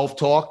with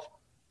self-talk.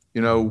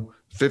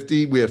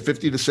 we have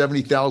 50 to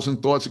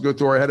 70,000 thoughts that go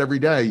through our head every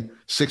day,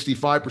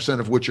 65%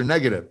 of which are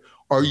negative.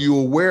 Are you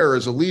aware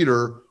as a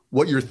leader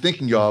what you're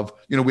thinking of?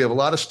 We have a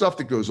lot of stuff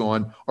that goes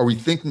on. Are we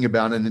thinking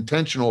about and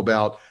intentional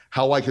about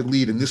how I could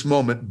lead in this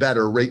moment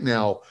better right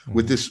now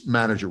with this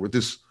manager, with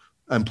this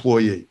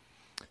employee?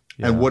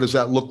 Yeah. And what does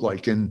that look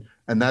like? And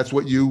that's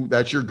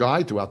your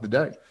guide throughout the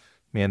day.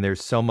 Man,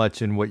 there's so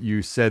much in what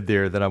you said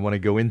there that I want to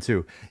go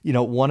into.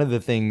 One of the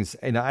things,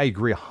 and I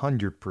agree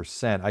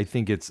 100%, I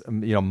think it's,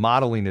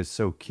 modeling is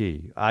so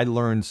key. I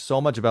learned so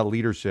much about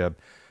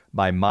leadership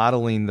by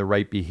modeling the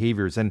right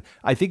behaviors. And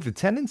I think the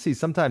tendency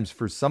sometimes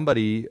for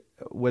somebody,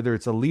 whether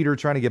it's a leader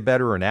trying to get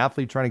better or an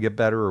athlete trying to get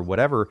better or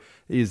whatever,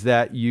 is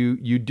that you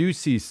do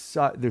see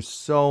there's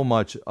so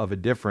much of a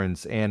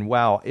difference. And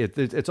wow,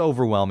 it's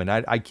overwhelming.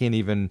 I can't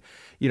even,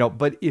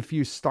 but if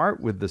you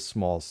start with the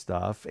small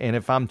stuff, and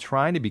if I'm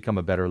trying to become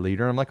a better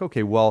leader, I'm like,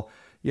 okay, well,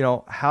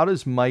 how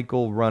does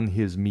Michael run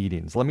his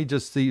meetings? Let me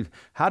just see,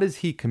 how does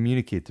he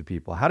communicate to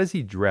people? How does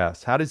he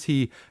dress? How does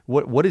he,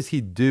 what does he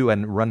do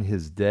and run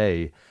his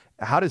day?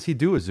 How does he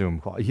do a Zoom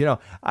call?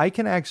 I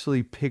can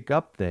actually pick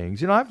up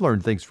things. I've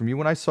learned things from you.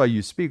 When I saw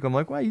you speak, I'm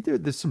like, wow,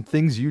 there's some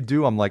things you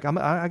do. I'm like,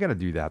 I got to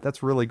do that.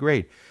 That's really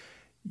great.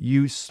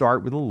 You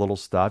start with a little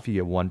stuff. You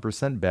get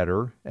 1%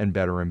 better and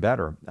better and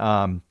better.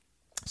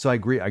 So I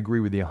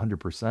agree with you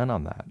 100%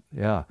 on that.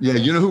 Yeah. Yeah.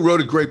 You know who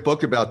wrote a great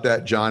book about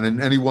that, John?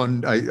 And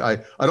anyone, I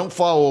don't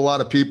follow a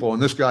lot of people,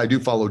 and this guy I do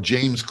follow,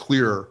 James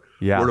Clear,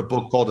 wrote a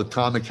book called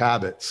Atomic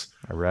Habits.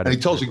 I read it. And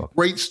he tells a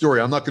great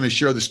story. I'm not going to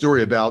share the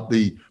story about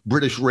the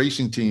British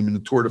racing team in the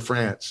Tour de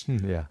France.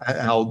 Yeah.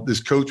 How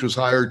this coach was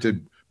hired to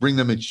bring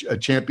them a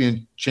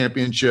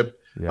championship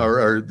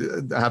or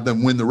have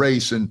them win the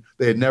race, and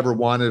they had never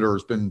won it, or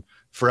it's been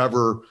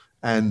forever.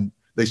 And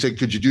they said,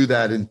 could you do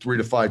that in 3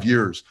 to 5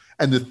 years?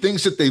 And the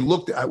things that they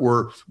looked at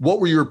were, what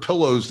were your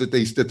pillows that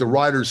the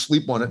riders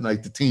sleep on at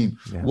night, the team?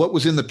 Yeah. What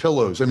was in the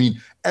pillows? I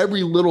mean,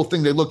 every little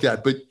thing they looked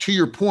at. But to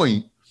your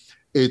point,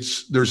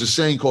 there's a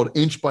saying called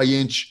inch by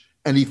inch,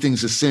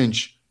 anything's a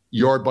cinch,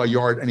 yard by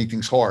yard,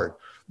 anything's hard.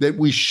 That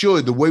we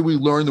should, the way we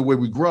learn, the way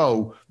we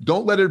grow,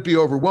 don't let it be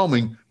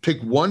overwhelming.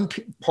 Pick one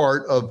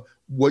part of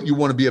what you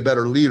want to be a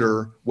better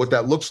leader, what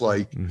that looks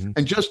like,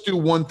 and just do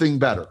one thing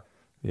better.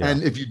 Yeah.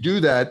 And if you do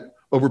that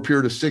over a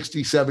period of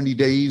 60, 70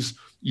 days,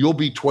 you'll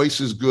be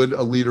twice as good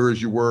a leader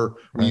as you were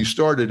when you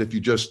started, if you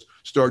just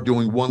start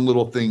doing one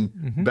little thing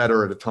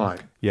better at a time.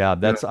 Yeah,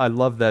 I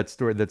love that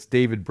story. That's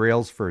David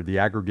Brailsford, the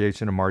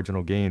aggregation of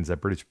marginal gains,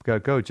 that British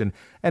coach. And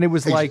it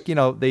was like,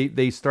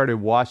 they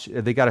started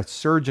they got a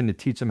surgeon to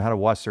teach them how to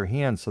wash their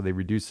hands, so they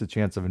reduced the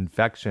chance of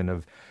infection,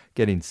 of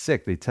getting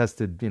sick. They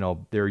tested,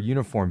 their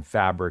uniform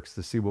fabrics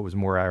to see what was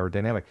more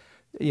aerodynamic.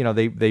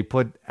 They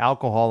put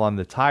alcohol on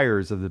the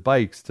tires of the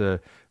bikes to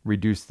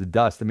reduce the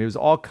dust. I mean, it was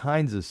all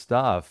kinds of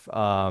stuff.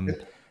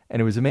 And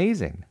it was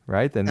amazing,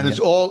 right? And it's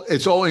all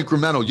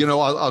incremental.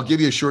 I'll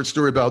give you a short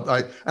story about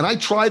I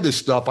try this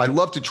stuff. I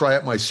love to try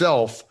it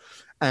myself.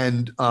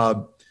 And I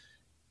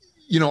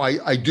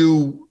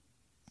do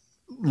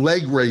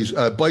leg raise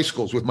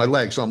bicycles with my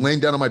legs. So I'm laying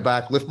down on my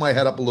back, lift my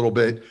head up a little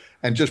bit,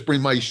 and just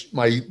bring my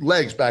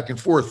legs back and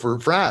forth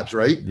for abs,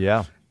 right?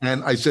 Yeah.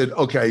 And I said,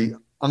 okay,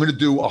 I'm going to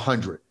do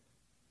 100.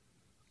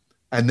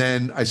 And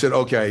then I said,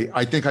 okay,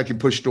 I think I can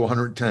push to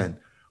 110.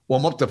 Well,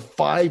 I'm up to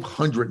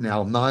 500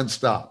 now,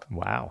 nonstop.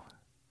 Wow.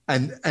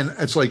 And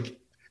it's like,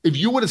 if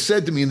you would have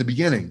said to me in the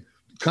beginning,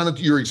 kind of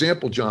your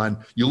example,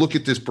 John, you look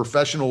at this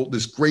professional,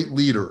 this great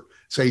leader,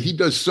 say he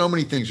does so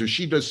many things or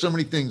she does so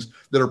many things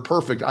that are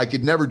perfect. I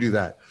could never do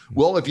that.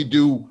 Well, if you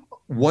do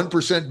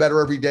 1%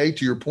 better every day,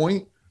 to your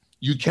point,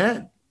 you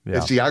can. Yeah.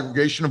 It's the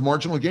aggregation of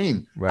marginal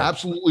gain. Right.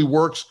 Absolutely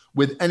works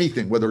with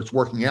anything, whether it's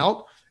working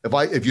out.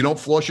 If you don't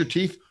floss your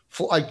teeth,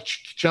 I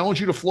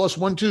challenge you to floss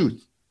one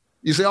tooth.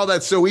 You say, oh,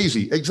 that's so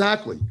easy.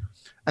 Exactly.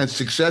 And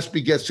success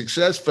begets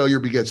success. Failure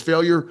begets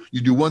failure.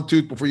 You do one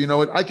tooth, before you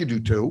know it, I could do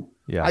 2.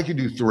 Yeah. I could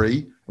do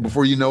 3. And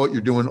before you know it,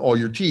 you're doing all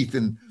your teeth.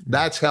 And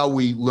that's how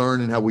we learn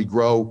and how we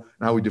grow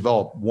and how we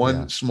develop,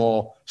 one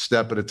small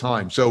step at a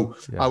time. So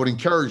I would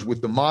encourage,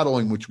 with the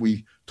modeling, which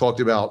we talked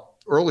about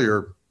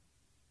earlier,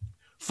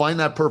 find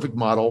that perfect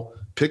model,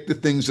 pick the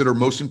things that are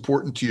most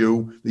important to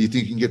you that you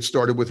think you can get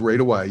started with right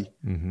away,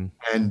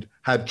 and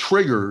have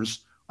triggers.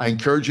 I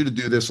encourage you to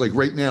do this. Like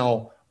right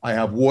now, I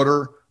have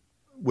water,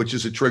 which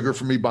is a trigger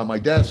for me by my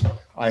desk.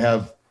 I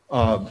have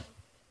right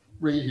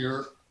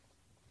here,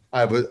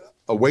 I have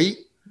a weight.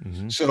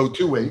 So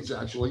 2 weights,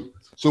 actually.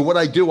 So what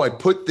I do, I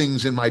put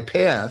things in my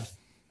path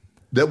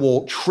that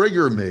will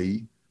trigger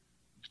me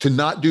to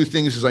not do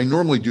things as I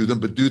normally do them,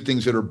 but do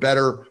things that are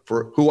better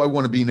for who I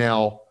want to be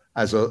now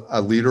as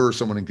a leader, or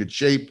someone in good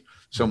shape,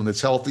 someone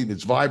that's healthy,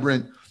 that's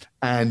vibrant,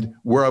 and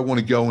where I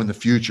want to go in the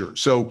future.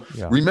 So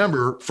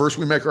remember, first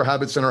we make our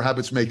habits and our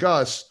habits make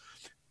us.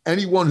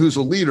 Anyone who's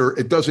a leader,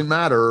 it doesn't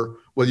matter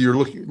whether you're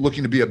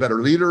looking to be a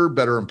better leader,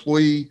 better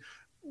employee,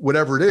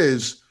 whatever it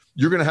is,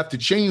 you're going to have to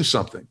change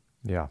something.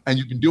 Yeah. And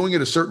you've been doing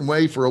it a certain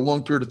way for a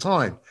long period of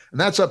time. And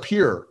that's up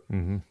here.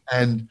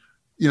 And,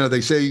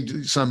 they say,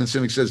 Simon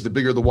Sinek says, the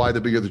bigger the why,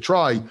 the bigger the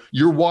try.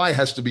 Your why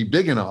has to be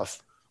big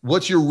enough.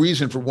 What's your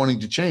reason for wanting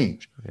to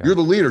change? Yeah. You're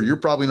the leader. You're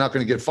probably not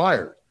going to get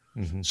fired.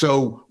 Mm-hmm.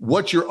 So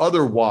what's your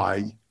other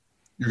why?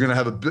 You're going to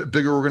have a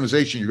bigger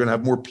organization. You're going to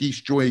have more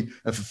peace, joy,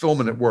 and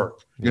fulfillment at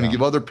work. You're going to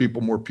give other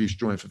people more peace,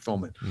 joy, and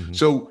fulfillment. Mm-hmm.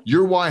 So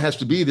your why has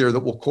to be there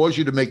that will cause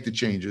you to make the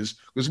changes,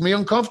 because it's going to be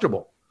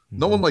uncomfortable. Mm-hmm.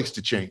 No one likes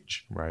to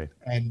change. Right.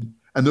 And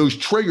those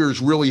triggers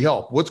really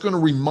help. What's going to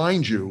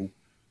remind you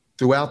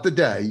throughout the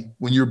day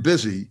when you're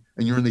busy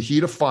and you're in the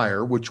heat of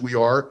fire, which we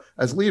are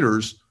as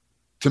leaders,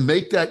 to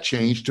make that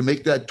change, to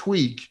make that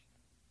tweak,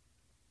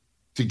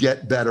 to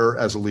get better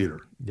as a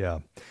leader. Yeah.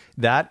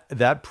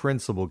 That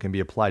principle can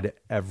be applied to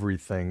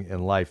everything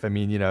in life. I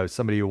mean,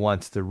 somebody who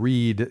wants to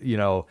read,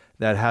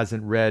 that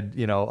hasn't read,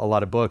 a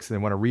lot of books and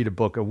they want to read a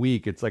book a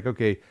week. It's like,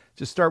 okay,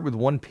 just start with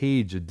 1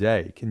 page a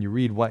day. Can you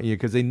read one?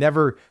 Because they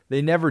never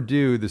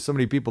do. There's so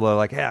many people that are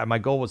like, my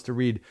goal was to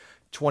read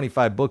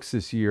 25 books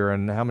this year.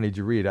 And how many did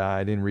you read?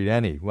 I didn't read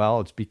any. Well,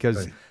 it's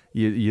because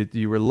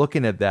you were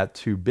looking at that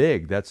too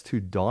big. That's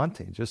too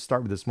daunting. Just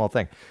start with a small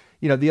thing.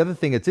 The other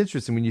thing that's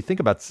interesting, when you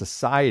think about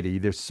society,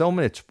 there's so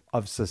much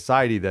of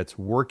society that's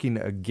working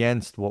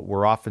against what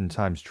we're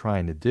oftentimes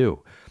trying to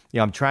do.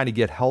 I'm trying to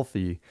get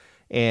healthy,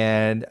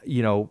 and,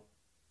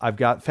 I've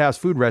got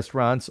fast food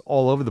restaurants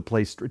all over the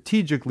place,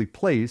 strategically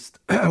placed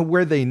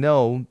where they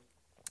know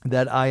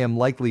that I am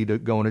likely to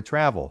go into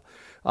travel.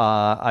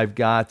 I've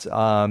got,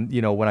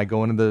 when I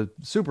go into the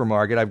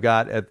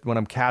supermarket, when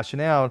I'm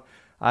cashing out,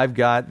 I've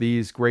got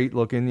these great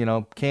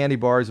looking, candy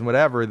bars and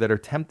whatever that are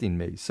tempting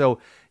me. So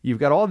you've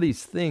got all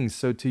these things.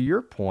 So to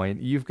your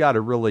point, you've got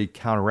to really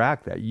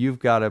counteract that. You've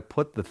got to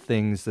put the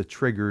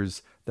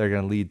triggers that are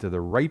going to lead to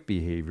the right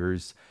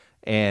behaviors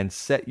and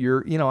set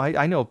your,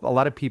 I know a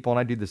lot of people, and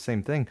I do the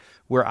same thing,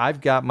 where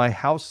I've got my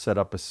house set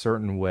up a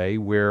certain way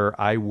where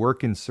I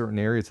work in certain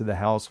areas of the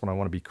house when I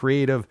want to be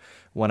creative,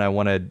 when I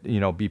want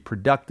to, be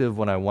productive,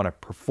 when I want to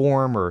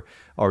perform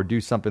or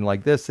do something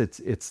like this.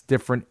 It's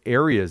different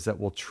areas that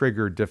will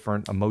trigger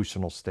different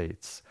emotional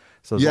states.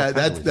 So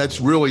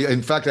that's really,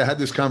 in fact, I had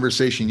this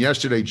conversation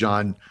yesterday,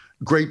 John.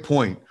 Great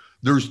point.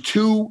 There's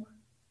two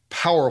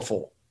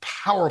powerful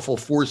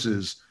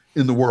forces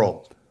in the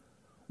world.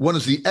 One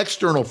is the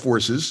external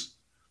forces.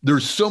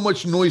 There's so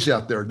much noise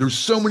out there. There's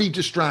so many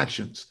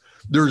distractions.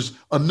 There's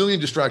a million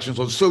distractions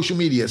on social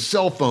media,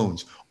 cell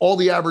phones, all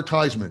the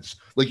advertisements.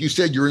 Like you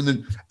said,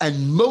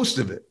 and most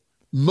of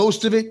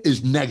it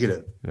is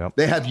negative. Yep.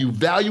 They have you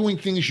valuing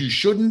things you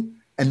shouldn't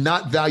and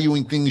not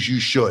valuing things you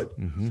should.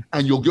 Mm-hmm.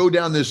 And you'll go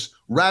down this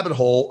rabbit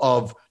hole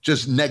of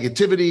just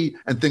negativity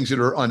and things that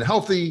are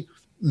unhealthy,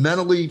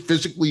 mentally,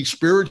 physically,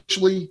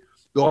 spiritually.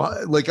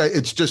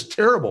 It's just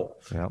terrible.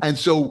 Yep. And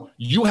so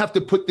you have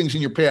to put things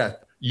in your path.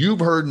 You've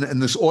heard, and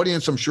this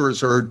audience I'm sure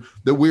has heard,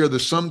 that we are the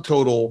sum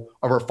total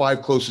of our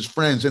 5 closest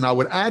friends. And I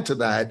would add to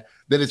that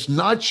it's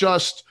not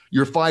just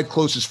your 5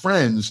 closest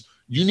friends.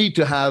 You need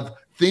to have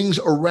things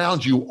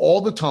around you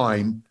all the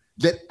time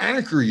that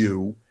anchor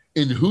you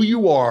in who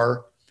you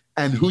are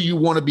and who you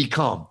want to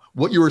become,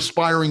 what you're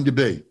aspiring to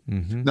be.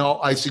 Mm-hmm.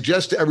 Now, I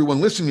suggest to everyone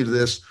listening to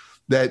this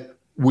that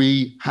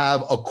we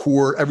have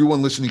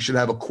everyone listening should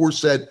have a core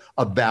set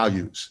of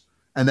values.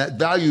 And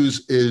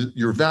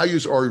your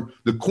values are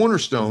the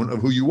cornerstone of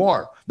who you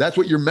are. That's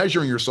what you're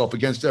measuring yourself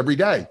against every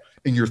day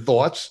in your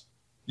thoughts,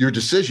 your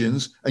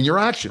decisions, and your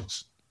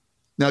actions.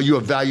 Now, you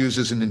have values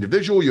as an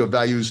individual. You have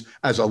values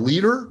as a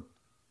leader.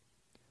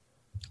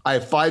 I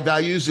have 5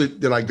 values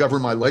that I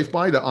govern my life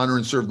by: to honor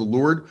and serve the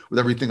Lord with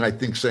everything I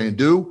think, say, and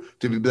do,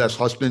 to be the best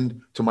husband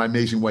to my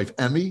amazing wife,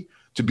 Emmy,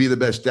 to be the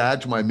best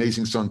dad to my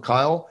amazing son,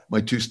 Kyle, my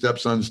 2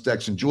 stepsons,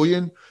 Dex and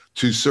Julian,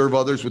 to serve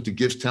others with the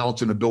gifts,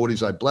 talents, and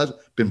abilities I've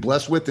been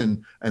blessed with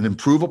and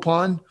improve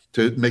upon,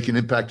 to make an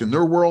impact in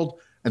their world,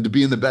 and to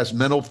be in the best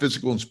mental,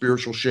 physical, and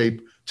spiritual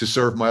shape to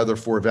serve my other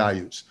 4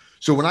 values.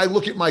 So when I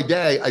look at my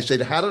day, I say,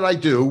 how did I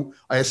do?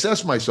 I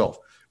assess myself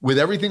with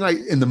everything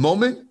in the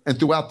moment and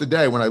throughout the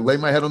day. When I lay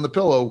my head on the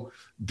pillow,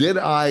 did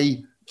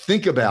I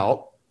think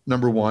about,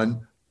 number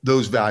 1,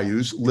 those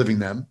values, living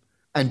them,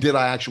 and did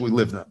I actually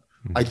live them?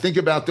 Mm-hmm. I think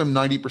about them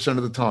 90%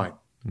 of the time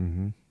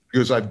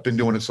because I've been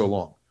doing it so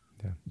long.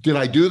 Yeah. Did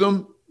I do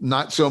them?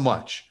 Not so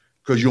much,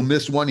 because you'll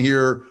miss one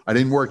here. I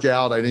didn't work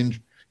out. I didn't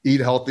eat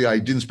healthy. I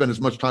didn't spend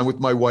as much time with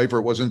my wife, or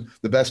it wasn't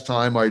the best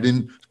time. I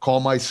didn't call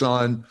my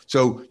son.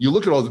 So you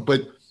look at all that,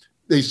 but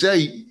they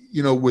say,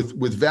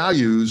 with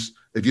values,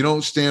 if you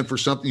don't stand for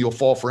something, you'll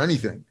fall for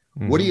anything.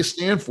 Mm-hmm. What do you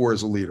stand for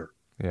as a leader?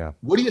 Yeah.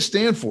 What do you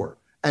stand for?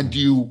 And do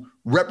you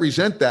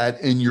represent that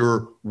in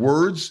your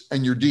words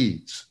and your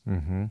deeds?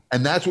 Mm-hmm.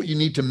 And that's what you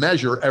need to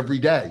measure every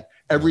day,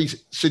 every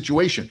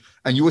situation.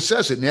 And you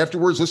assess it. And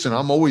afterwards, listen,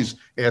 I'm always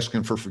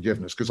asking for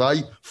forgiveness because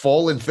I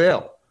fall and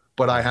fail,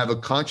 but I have a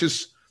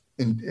conscious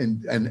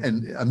and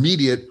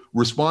immediate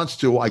response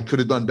to, I could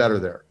have done better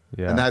there.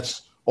 Yeah. And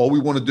that's all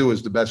we want to do,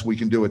 is the best we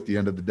can do at the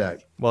end of the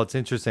day. Well, it's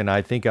interesting.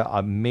 I think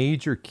a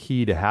major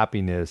key to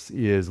happiness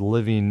is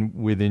living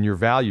within your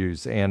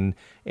values and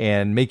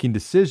making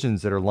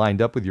decisions that are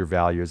lined up with your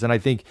values. And I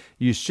think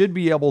you should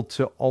be able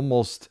to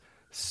almost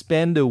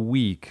spend a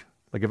week,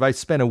 like if I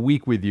spent a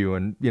week with you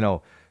and,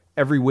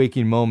 every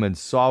waking moment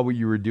saw what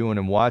you were doing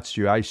and watched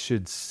you, I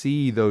should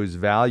see those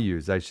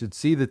values. I should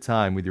see the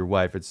time with your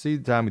wife. I should see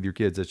the time with your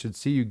kids. I should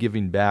see you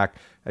giving back.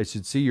 I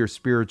should see your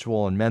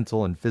spiritual and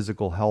mental and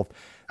physical health.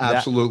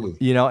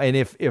 Absolutely. And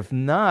if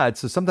not,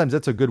 so sometimes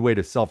that's a good way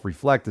to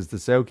self-reflect, is to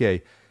say,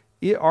 okay,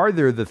 are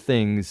there the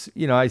things,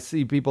 I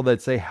see people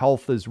that say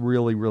health is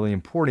really, really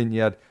important,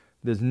 yet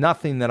there's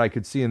nothing that I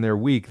could see in their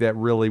week that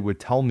really would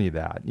tell me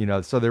that,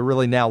 so they're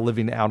really now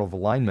living out of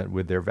alignment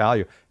with their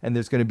value. And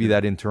there's going to be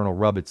that internal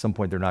rub at some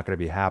point. They're not going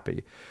to be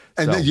happy.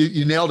 And then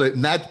you nailed it.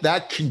 And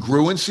that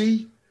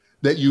congruency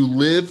that you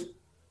live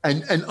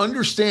and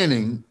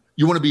understanding,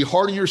 you want to be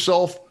hard on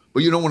yourself,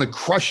 but you don't want to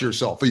crush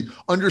yourself. But you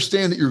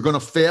understand that you're going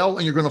to fail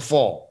and you're going to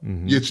fall.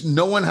 Mm-hmm.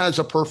 No one has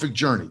a perfect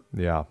journey.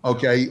 Yeah.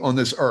 Okay. On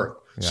this earth.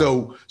 Yeah.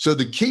 So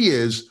the key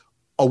is,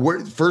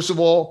 first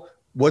of all,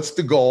 what's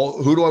the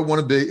goal? Who do I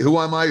want to be? Who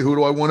am I? Who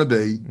do I want to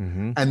be?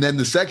 Mm-hmm. And then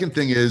the second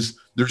thing is,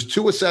 there's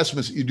two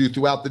assessments that you do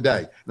throughout the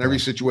day in every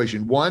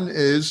situation. One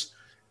is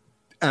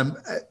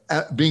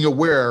being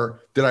aware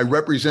that I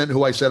represent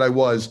who I said I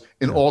was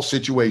in all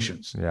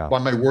situations by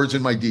my words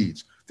and my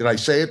deeds. Did I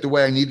say it the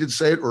way I needed to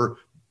say it, or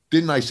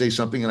didn't I say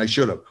something and I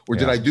should have? Or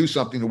did I do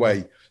something the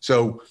way?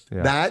 So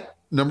that,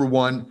 number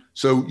one,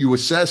 so you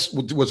assess,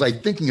 was I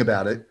thinking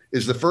about it,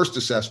 is the first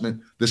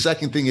assessment. The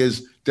second thing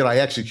is, did I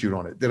execute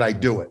on it? Did I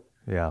do it?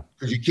 Yeah.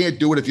 Because you can't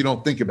do it if you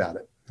don't think about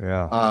it.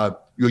 Yeah.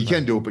 You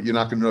can do it, but you're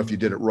not going to know if you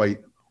did it right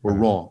or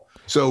wrong.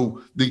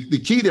 So the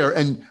key there,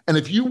 and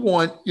if you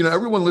want,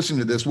 everyone listening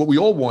to this, what we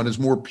all want is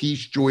more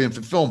peace, joy, and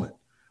fulfillment.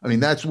 I mean,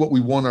 that's what we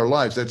want in our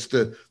lives. That's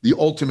the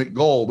ultimate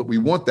goal, that we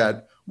want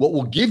that. What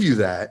will give you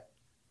that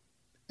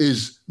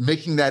is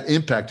making that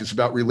impact. It's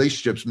about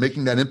relationships,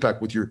 making that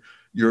impact with your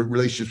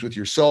relationships with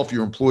yourself,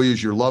 your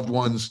employees, your loved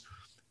ones.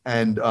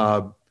 And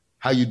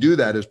how you do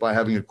that is by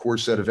having a core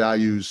set of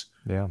values,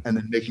 and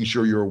then making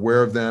sure you're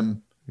aware of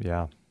them.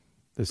 Yeah.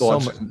 There's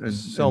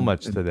so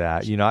much to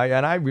that,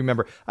 I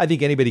remember, I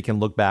think anybody can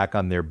look back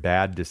on their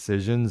bad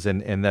decisions,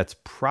 and that's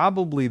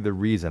probably the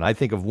reason. I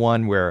think of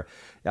one where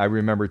I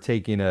remember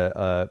taking it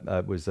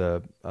was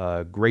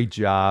a great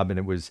job,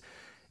 and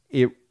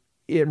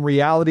in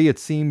reality, it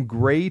seemed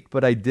great,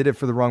 but I did it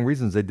for the wrong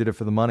reasons. I did it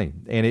for the money,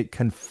 and it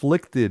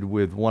conflicted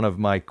with one of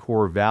my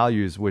core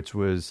values, which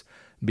was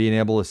being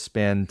able to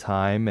spend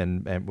time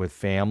and with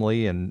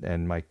family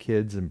and my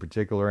kids in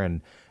particular.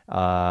 And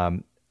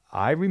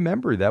I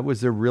remember that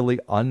was a really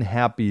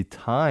unhappy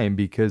time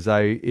because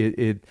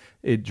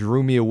it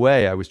drew me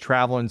away. I was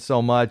traveling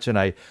so much, and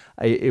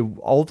it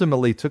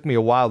ultimately took me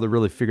a while to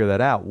really figure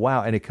that out.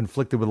 Wow. And it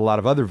conflicted with a lot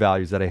of other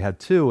values that I had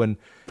too. And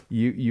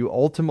you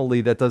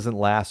ultimately, that doesn't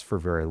last for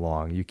very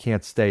long. You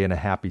can't stay in a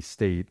happy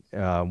state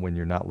when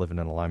you're not living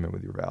in alignment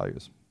with your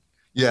values.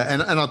 Yeah.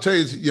 And I'll tell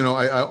you,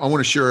 I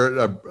want to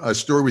share a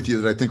story with you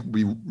that I think will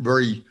be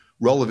very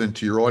relevant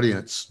to your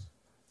audience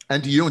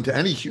and to you and to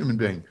any human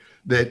being.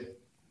 That,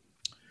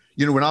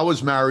 when I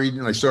was married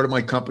and I started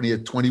my company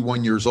at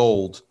 21 years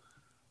old,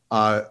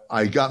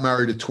 I got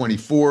married at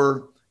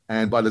 24.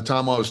 And by the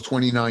time I was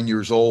 29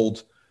 years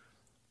old,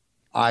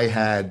 I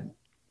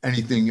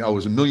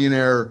was a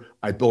millionaire.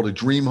 I built a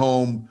dream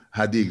home,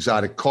 had the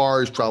exotic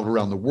cars, traveled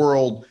around the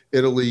world,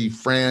 Italy,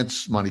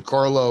 France, Monte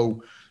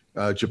Carlo,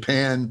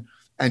 Japan.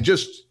 And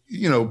just,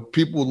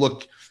 people would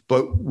look,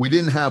 but we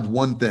didn't have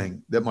one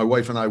thing that my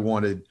wife and I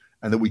wanted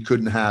and that we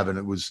couldn't have. And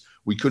it was,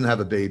 we couldn't have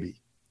a baby.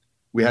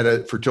 We had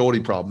a fertility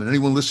problem. And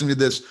anyone listening to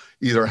this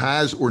either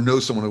has or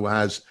knows someone who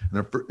has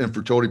an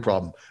infertility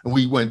problem. And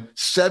we went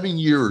 7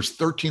 years,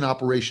 13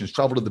 operations,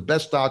 traveled to the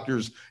best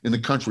doctors in the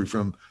country,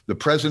 from the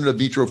president of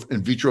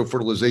in vitro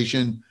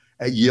fertilization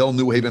at Yale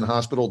New Haven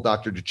Hospital,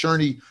 Dr.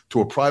 DeCherney,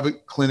 to a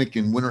private clinic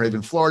in Winter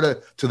Haven,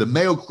 Florida, to the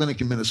Mayo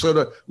Clinic in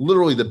Minnesota.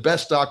 Literally the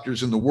best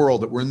doctors in the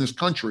world that were in this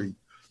country.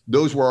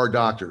 Those were our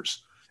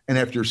doctors. And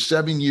after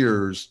 7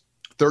 years,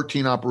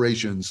 13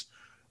 operations,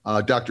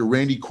 Dr.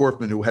 Randy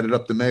Korfman, who headed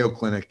up the Mayo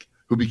Clinic,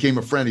 who became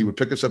a friend, he would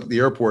pick us up at the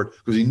airport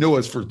because he knew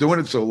us for doing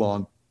it so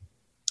long.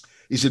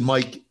 He said,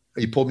 Mike,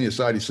 he pulled me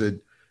aside. He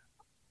said,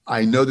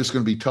 I know this is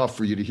going to be tough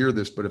for you to hear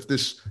this, but if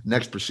this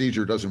next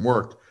procedure doesn't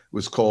work, it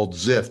was called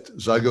ZIFT,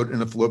 zygote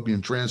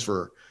interfallopian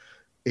transfer.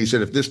 He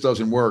said, if this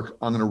doesn't work,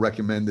 I'm going to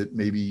recommend that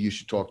maybe you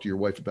should talk to your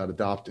wife about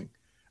adopting.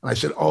 And I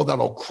said, oh,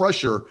 that'll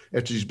crush her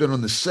after she's been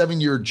on the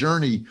 7-year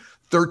journey,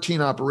 13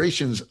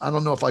 operations. I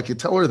don't know if I could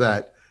tell her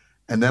that.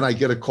 And then I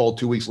get a call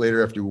 2 weeks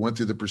later after we went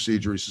through the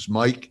procedure. He says,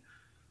 Mike,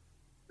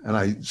 and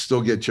I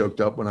still get choked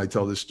up when I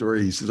tell this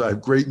story. He says, I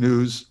have great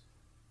news.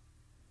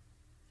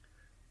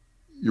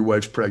 Your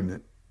wife's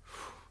pregnant.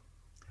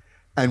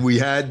 And we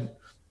had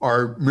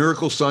our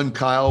miracle son,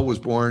 Kyle, was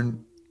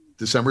born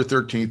December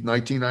 13th,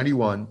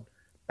 1991.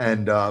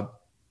 And the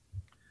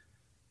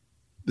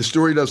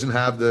story doesn't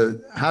have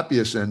the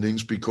happiest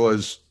endings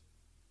because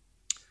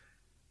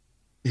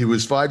he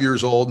was 5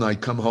 years old, and I'd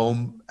come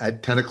home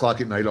at 10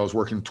 o'clock at night. I was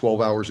working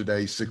 12 hours a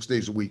day, 6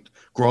 days a week,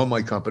 growing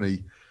my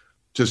company,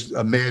 just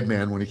a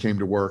madman when he came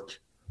to work.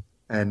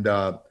 And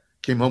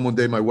came home one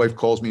day, my wife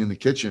calls me in the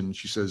kitchen.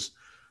 She says,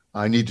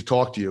 I need to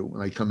talk to you.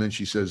 And I come in,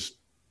 she says,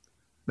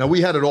 now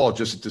we had it all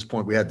just at this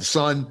point. We had the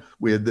son,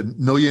 we had the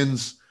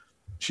millions.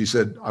 She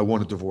said, I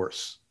want a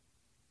divorce.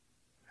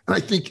 And I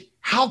think,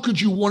 how could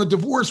you want a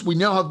divorce? We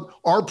now have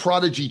our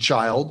prodigy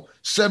child,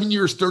 7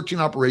 years, 13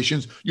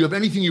 operations. You have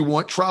anything you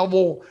want,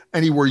 travel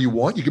anywhere you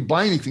want. You can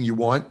buy anything you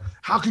want.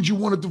 How could you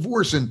want a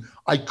divorce? And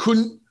I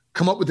couldn't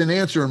come up with an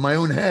answer in my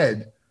own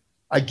head.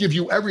 I give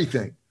you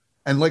everything.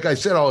 And like I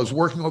said, I was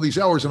working all these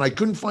hours and I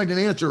couldn't find an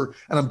answer.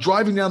 And I'm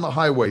driving down the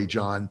highway,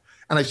 John,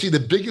 and I see the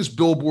biggest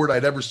billboard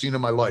I'd ever seen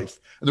in my life.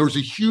 And there was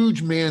a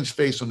huge man's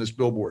face on this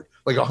billboard,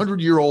 like a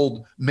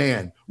 100-year-old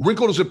man,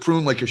 wrinkled as a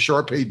prune, like a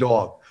Shar-Pei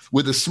dog,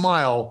 with a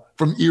smile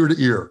from ear to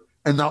ear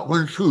and not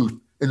one tooth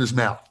in his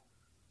mouth.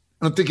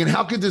 And I'm thinking,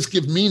 how could this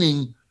give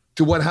meaning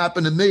to what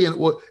happened to me? And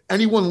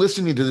anyone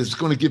listening to this is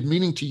going to give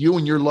meaning to you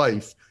in your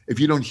life if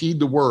you don't heed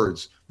the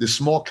words, this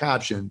small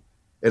caption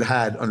it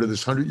had under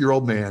this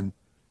 100-year-old man,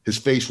 his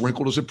face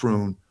wrinkled as a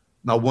prune,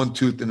 not one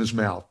tooth in his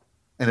mouth.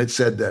 And it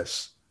said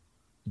this: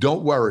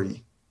 don't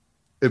worry,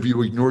 if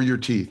you ignore your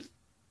teeth,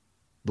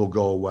 they'll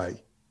go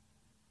away.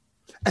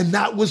 And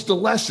that was the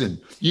lesson.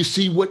 You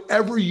see,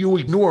 whatever you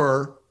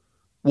ignore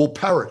will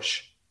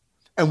perish,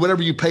 and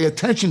whatever you pay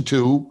attention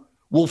to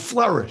will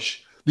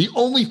flourish. The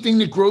only thing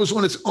that grows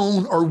on its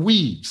own are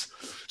weeds.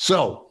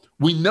 So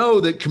we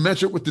know that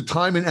commensurate with the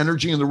time and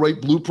energy and the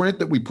right blueprint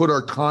that we put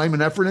our time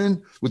and effort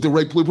in, with the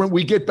right blueprint,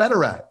 we get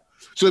better at.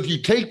 So if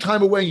you take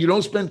time away and you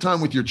don't spend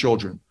time with your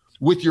children,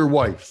 with your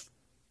wife,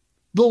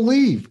 they'll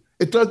leave.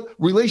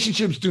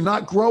 Relationships do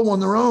not grow on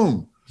their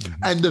own. Mm-hmm.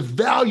 And the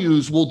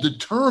values will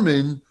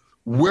determine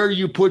where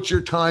you put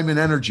your time and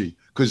energy,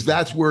 because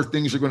that's where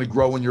things are going to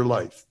grow in your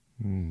life.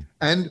 Mm.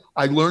 And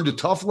I learned a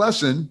tough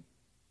lesson.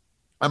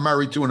 I'm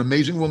married to an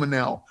amazing woman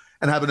now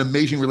and have an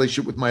amazing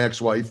relationship with my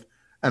ex-wife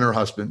and her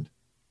husband.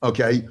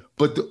 Okay.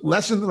 But the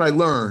lesson that I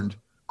learned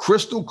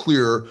crystal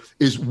clear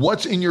is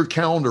what's in your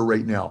calendar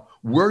right now.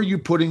 Where are you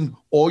putting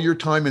all your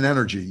time and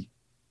energy?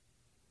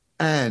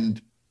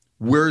 And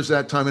where is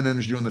that time and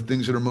energy on the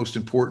things that are most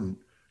important?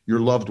 Your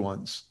loved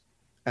ones.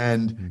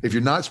 And if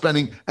you're not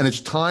spending, and it's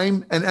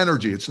time and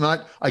energy, it's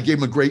not, I gave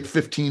him a great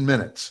 15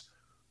 minutes.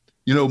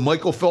 You know,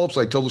 Michael Phelps,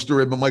 I tell the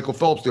story about Michael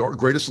Phelps, the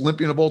greatest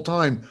Olympian of all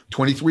time,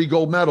 23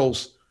 gold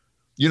medals.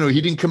 You know,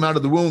 he didn't come out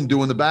of the womb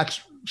doing the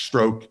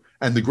backstroke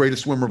and the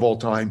greatest swimmer of all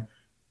time.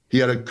 He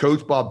had a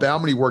coach, Bob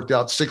Bauman. He worked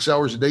out 6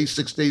 hours a day,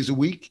 6 days a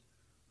week,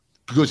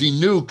 because he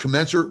knew,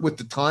 commensurate with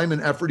the time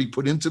and effort he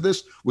put into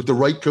this, with the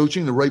right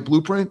coaching, the right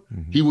blueprint,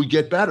 he would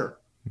get better.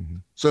 Mm-hmm.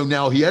 So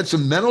now he had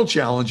some mental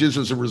challenges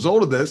as a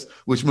result of this,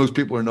 which most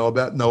people know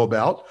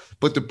about.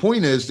 But the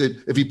point is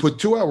that if he put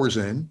 2 hours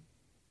in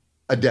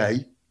a day,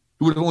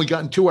 he would have only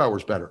gotten 2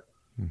 hours better.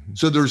 Mm-hmm.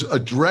 So there's a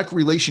direct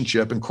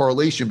relationship and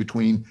correlation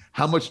between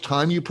how much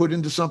time you put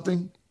into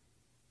something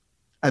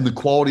and the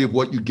quality of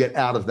what you get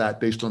out of that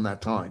based on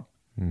that time,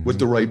 with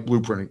the right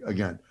blueprint.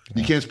 Again,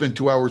 you can't spend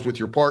 2 hours with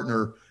your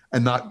partner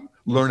and not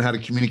learn how to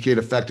communicate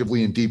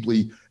effectively and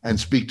deeply and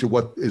speak to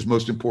what is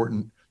most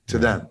important to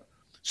them.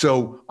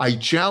 So I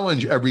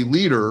challenge every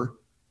leader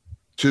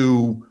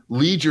to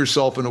lead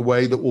yourself in a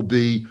way that will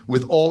be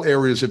with all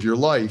areas of your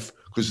life,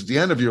 because at the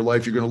end of your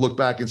life, you're going to look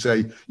back and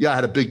say, yeah, I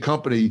had a big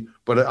company,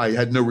 but I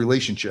had no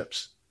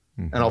relationships.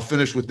 Mm-hmm. And I'll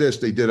finish with this.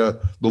 They did the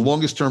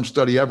longest term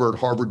study ever at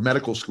Harvard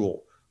Medical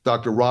School,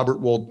 Dr. Robert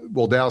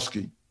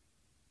Waldowski,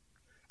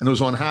 and it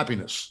was on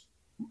happiness,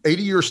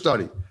 80-year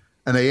study.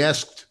 And they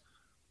asked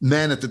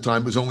men at the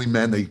time, it was only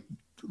men. They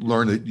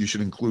learned that you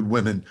should include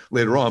women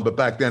later on, but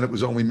back then it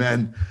was only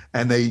men.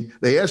 And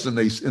they asked them,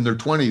 in their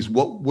 20s,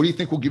 what do you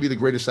think will give you the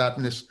greatest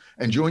happiness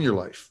and joy in your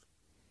life?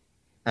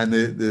 And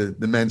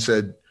the men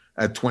said,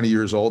 at 20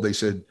 years old, they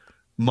said,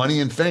 money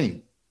and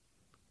fame.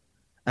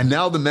 And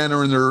now the men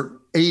are in their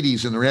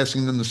 80s and they're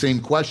asking them the same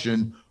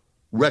question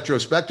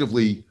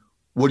retrospectively.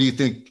 What do you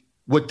think,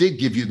 what did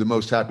give you the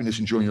most happiness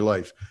and joy in your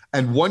life?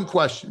 And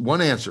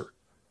one answer,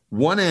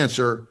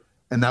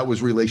 and that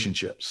was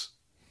relationships.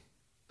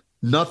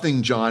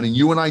 Nothing, John, and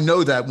you and I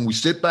know that when we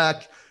sit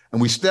back and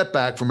we step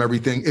back from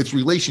everything, it's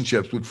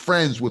relationships with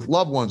friends, with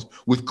loved ones,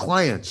 with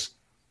clients.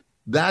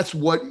 That's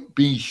what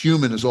being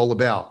human is all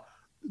about.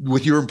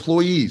 With your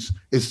employees,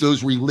 it's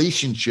those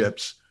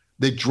relationships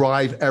that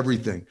drive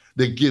everything,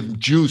 that give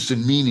juice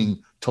and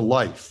meaning to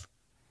life.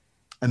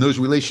 And those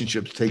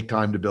relationships take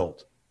time to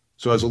build.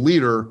 So as a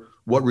leader,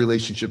 what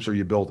relationships are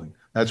you building?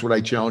 That's what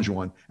I challenge you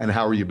on. And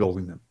how are you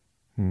building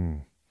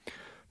them?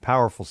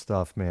 Powerful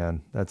stuff,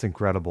 man. That's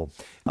incredible.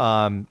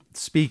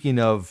 Speaking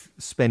of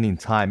spending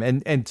time,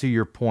 and to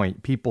your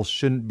point, people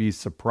shouldn't be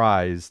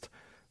surprised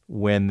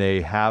when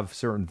they have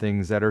certain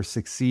things that are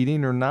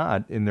succeeding or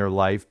not in their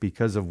life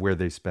because of where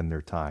they spend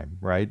their time,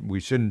 right? We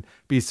shouldn't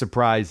be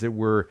surprised that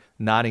we're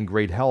not in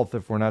great health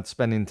if we're not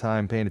spending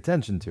time paying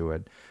attention to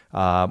it,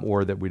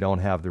 or that we don't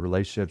have the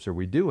relationships, or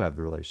we do have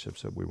the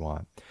relationships that we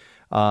want.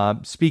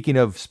 Speaking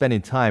of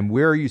spending time,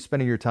 where are you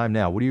spending your time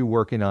now? What are you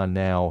working on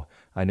now?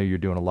 I know you're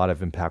doing a lot of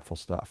impactful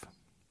stuff.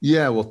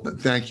 Yeah, well,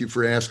 thank you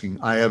for asking.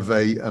 I have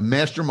a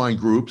mastermind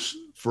groups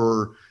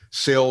for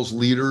sales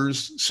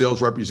leaders,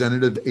 sales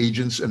representative,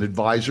 agents, and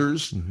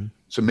advisors. Mm-hmm.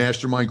 It's a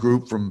mastermind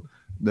group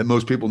that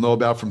most people know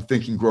about from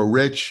Think and Grow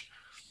Rich,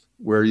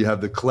 where you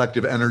have the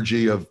collective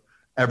energy of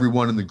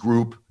everyone in the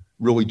group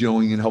really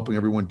dealing and helping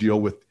everyone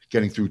deal with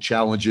getting through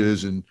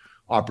challenges and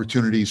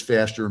opportunities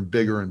faster and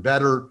bigger and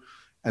better.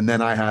 And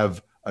then I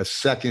have a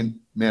second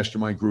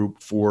mastermind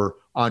group for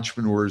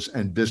entrepreneurs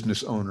and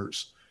business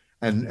owners.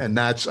 And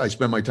I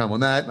spend my time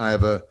on that. And I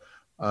have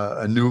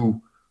a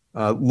new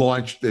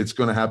launch that's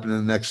going to happen in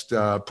the next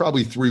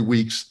probably 3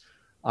 weeks.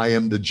 I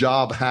am the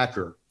job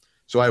hacker.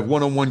 So I have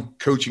one-on-one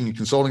coaching and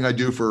consulting I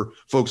do for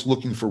folks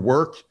looking for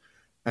work.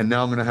 And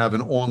now I'm going to have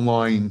an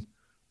online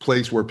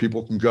place where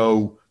people can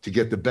go to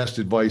get the best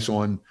advice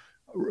on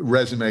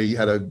resume,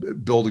 how to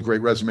build a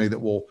great resume that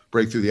will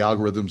break through the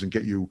algorithms and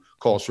get you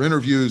calls for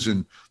interviews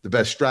and the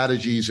best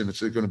strategies. And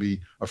it's going to be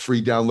a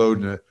free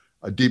download and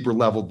a deeper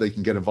level they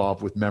can get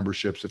involved with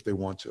memberships if they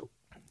want to.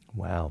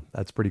 Wow,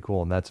 that's pretty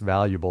cool. And that's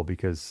valuable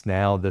because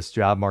now this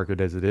job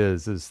market as it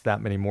is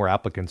that many more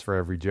applicants for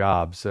every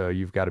job. So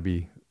you've got to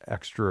be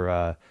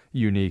extra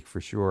unique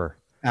for sure.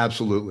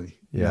 Absolutely.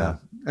 Yeah.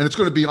 And it's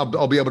going to be,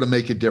 I'll be able to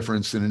make a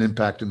difference and an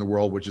impact in the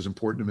world, which is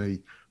important to me.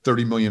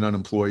 30 million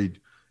unemployed.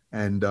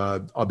 And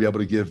I'll be able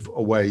to give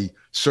away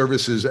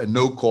services at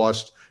no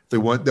cost that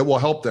will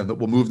help them, that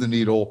will move the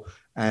needle.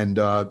 And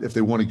if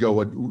they want to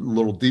go a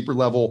little deeper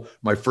level,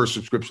 my first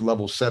subscription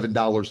level is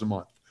 $7 a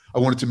month. I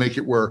wanted to make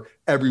it where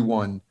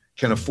everyone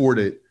can afford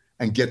it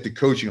and get the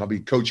coaching. I'll be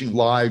coaching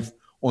live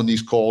on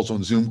these calls,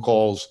 on Zoom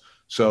calls.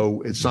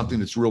 So it's something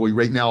that's really,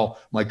 right now,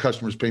 my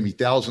customers pay me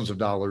thousands of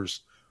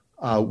dollars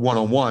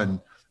one-on-one,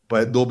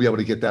 but they'll be able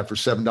to get that for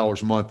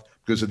 $7 a month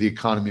because of the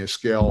economy of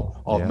scale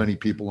of many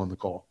people on the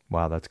call.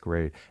 Wow, that's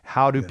great.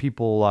 How do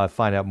people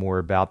find out more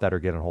about that or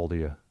get a hold of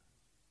you?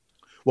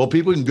 Well,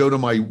 people can go to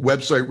my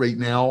website right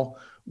now,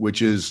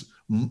 which is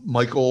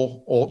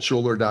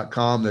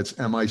michaelaltschuler.com. That's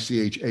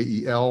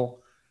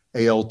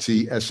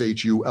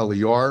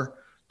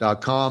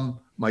michaelaltschuler.com.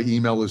 My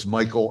email is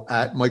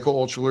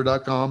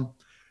michael@michaelaltschuler.com.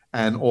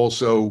 And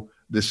also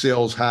the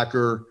Sales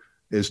Hacker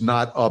is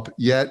not up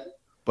yet,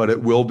 but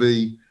it will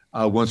be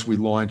once we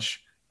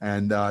launch.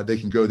 And they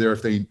can go there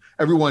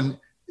everyone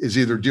is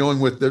either dealing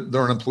with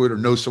they're unemployed or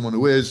knows someone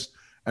who is,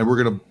 and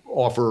we're going to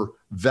offer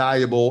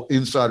valuable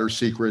insider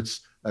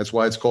secrets. That's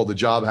why it's called the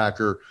Job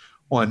Hacker,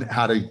 on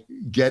how to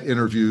get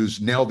interviews,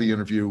 nail the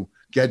interview,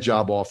 get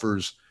job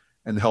offers,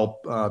 and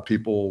help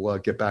people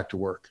get back to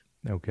work.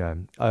 Okay.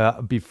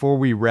 Before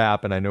we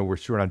wrap, and I know we're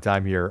short on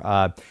time here,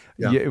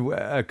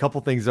 a couple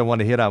things I want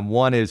to hit on.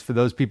 One is for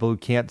those people who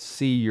can't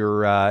see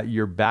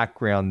your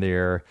background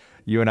there.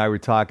 You and I were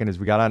talking as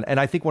we got on, and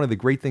I think one of the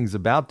great things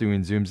about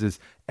doing Zooms is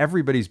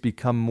everybody's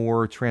become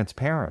more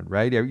transparent,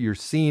 right? You're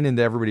seen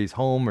into everybody's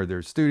home or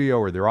their studio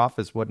or their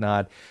office,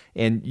 whatnot,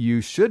 and you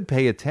should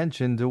pay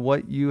attention to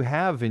what you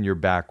have in your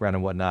background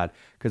and whatnot,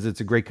 because it's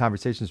a great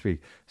conversation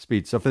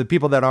speech. So for the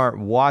people that aren't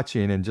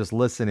watching and just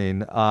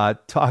listening,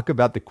 talk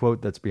about the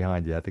quote that's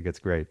behind you. I think it's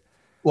great.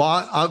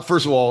 Well,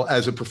 first of all,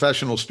 as a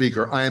professional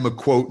speaker, I am a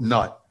quote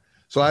nut.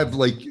 So I have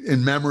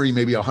in memory,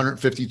 maybe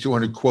 150,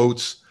 200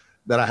 quotes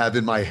that I have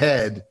in my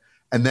head.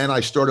 And then I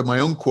started my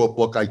own quote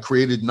book. I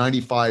created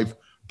 95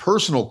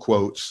 personal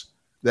quotes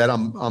that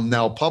I'm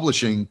now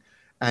publishing.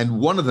 And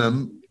one of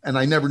them, and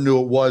I never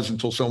knew it was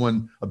until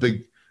a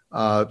big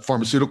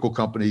pharmaceutical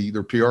company,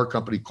 their PR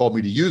company, called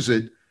me to use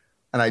it.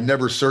 And I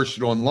never searched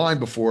it online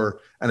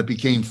before, and it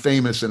became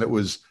famous. And it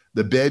was,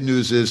 the bad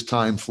news is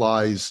time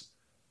flies.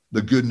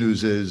 The good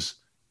news is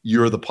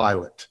you're the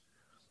pilot.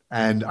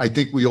 And I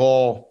think we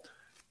all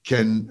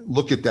can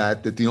look at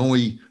that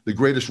the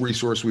greatest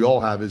resource we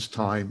all have is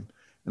time.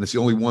 And it's the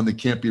only one that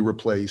can't be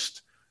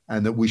replaced,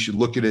 and that we should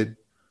look at it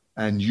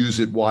and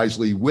use it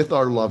wisely with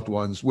our loved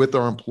ones, with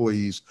our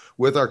employees,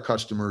 with our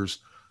customers.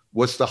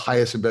 What's the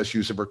highest and best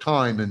use of our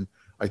time? And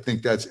I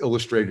think that's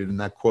illustrated in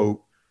that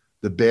quote.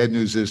 The bad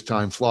news is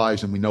time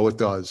flies, and we know it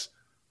does,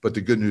 but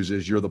the good news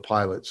is you're the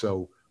pilot.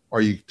 So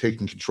are you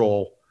taking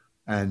control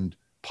and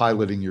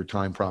piloting your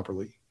time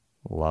properly?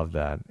 Love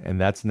that. And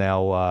that's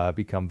now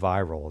become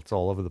viral. It's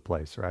all over the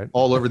place, right?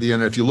 All over the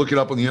internet. If you look it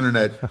up on the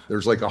internet,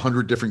 there's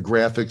 100 different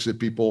graphics that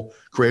people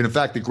create. In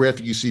fact, the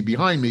graphic you see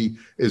behind me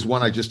is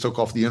one I just took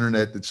off the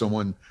internet that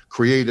someone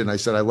created. And I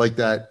said, I like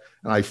that.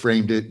 And I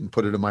framed it and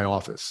put it in my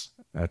office.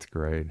 That's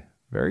great.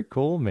 Very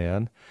cool,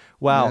 man.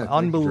 Wow. Yeah,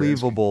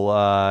 unbelievable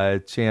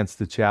chance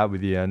to chat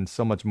with you, and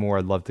so much more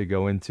I'd love to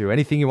go into.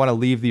 Anything you want to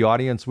leave the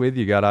audience with?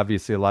 You got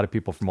obviously a lot of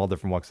people from all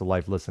different walks of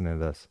life listening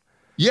to this.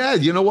 Yeah,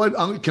 you know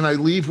what? Can I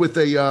leave with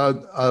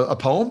a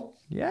poem?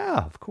 Yeah,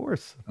 of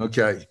course.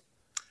 Okay.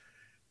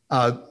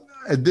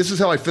 This is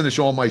how I finish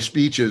all my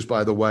speeches,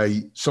 by the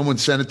way. Someone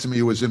sent it to me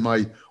who was in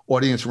my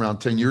audience around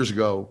 10 years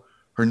ago.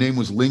 Her name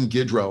was Lynn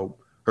Gidrow.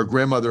 Her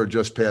grandmother had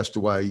just passed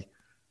away,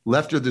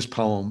 left her this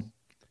poem,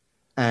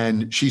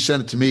 and she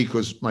sent it to me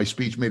because my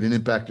speech made an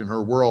impact in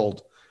her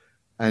world.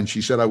 And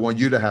she said, I want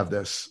you to have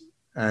this.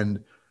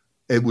 And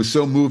it was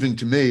so moving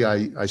to me.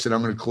 I said,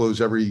 I'm going to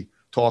close every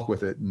talk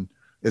with it. And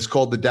it's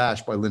called The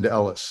Dash by Linda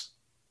Ellis.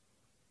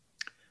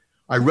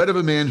 I read of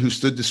a man who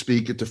stood to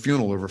speak at the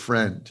funeral of a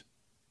friend.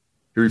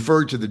 He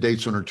referred to the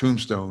dates on her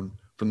tombstone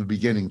from the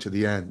beginning to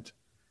the end.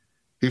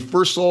 He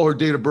first saw her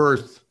date of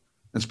birth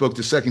and spoke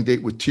the second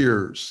date with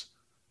tears,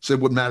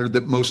 said what mattered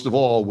that most of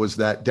all was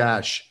that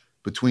dash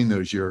between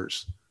those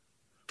years.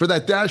 For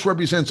that dash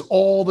represents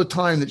all the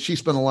time that she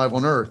spent alive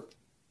on earth.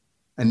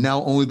 And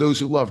now only those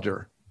who loved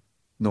her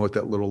know what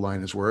that little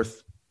line is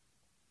worth.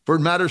 For it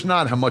matters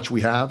not how much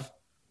we have,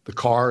 the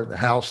car, the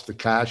house, the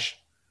cash.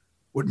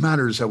 What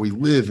matters is how we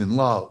live and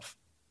love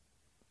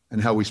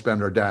and how we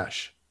spend our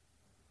dash.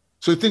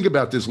 So think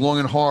about this long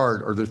and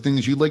hard. Are there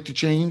things you'd like to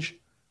change?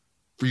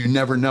 For you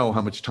never know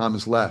how much time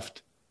is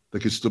left that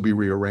could still be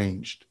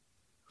rearranged.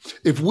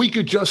 If we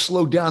could just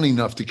slow down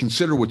enough to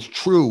consider what's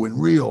true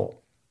and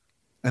real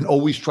and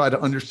always try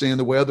to understand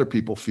the way other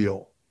people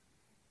feel.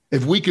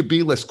 If we could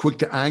be less quick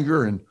to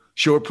anger and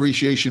show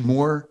appreciation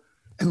more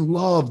and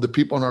love the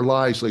people in our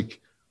lives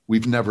like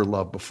we've never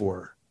loved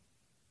before.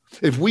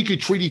 If we could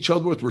treat each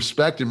other with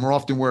respect and more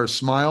often wear a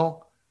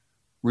smile,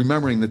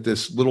 remembering that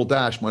this little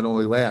dash might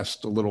only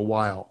last a little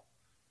while.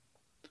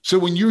 So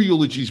when your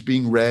eulogy is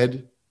being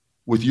read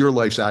with your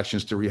life's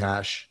actions to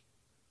rehash,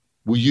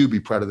 will you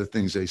be proud of the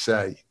things they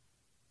say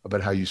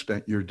about how you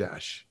spent your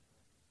dash?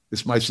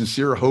 It's my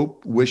sincere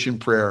hope, wish, and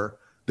prayer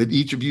that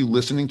each of you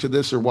listening to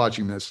this or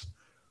watching this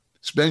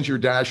spends your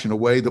dash in a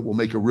way that will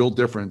make a real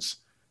difference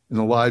in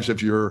the lives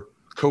of your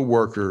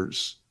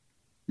coworkers,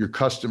 your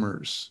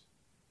customers,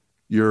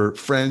 your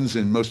friends,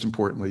 and most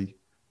importantly,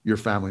 your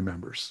family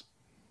members.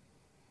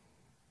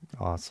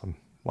 Awesome.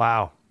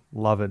 Wow.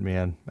 Love it,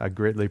 man. I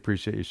greatly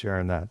appreciate you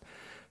sharing that.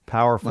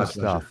 Powerful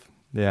stuff.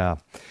 Yeah.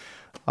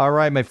 All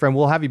right, my friend.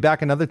 We'll have you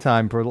back another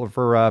time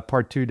for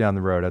part 2 down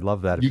the road. I'd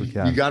love that if we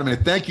can. You got it,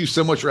 man. Thank you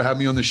so much for having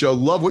me on the show.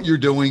 Love what you're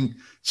doing.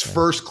 It's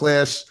first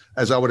class,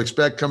 as I would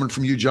expect coming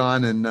from you,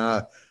 John. And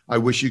I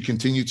wish you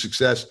continued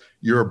success.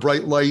 You're a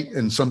bright light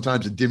and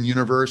sometimes a dim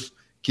universe.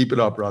 Keep it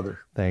up, brother.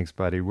 Thanks,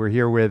 buddy. We're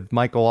here with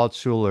Michael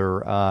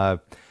Altshuler,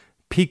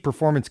 peak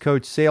performance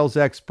coach, sales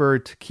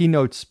expert,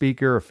 keynote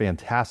speaker, a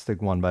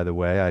fantastic one, by the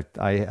way.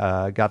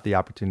 I got the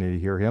opportunity to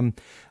hear him.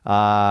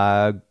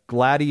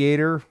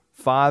 Gladiator,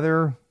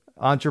 father,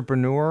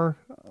 entrepreneur,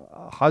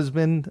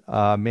 husband,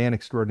 man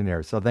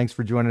extraordinaire. So thanks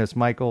for joining us,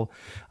 Michael.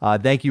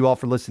 Thank you all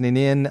for listening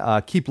in.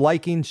 Keep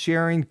liking,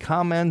 sharing,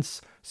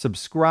 comments,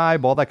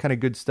 subscribe, all that kind of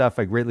good stuff.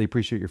 I greatly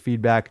appreciate your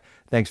feedback.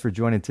 Thanks for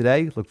joining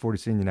today. Look forward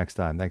to seeing you next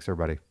time. Thanks,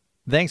 everybody.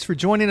 Thanks for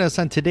joining us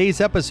on today's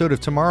episode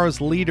of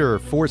Tomorrow's Leader.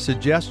 For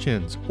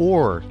suggestions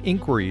or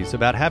inquiries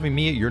about having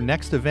me at your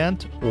next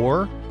event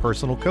or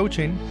personal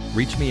coaching,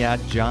 reach me at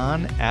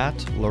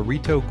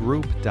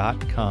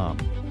john@lauritogroup.com.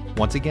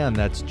 Once again,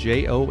 that's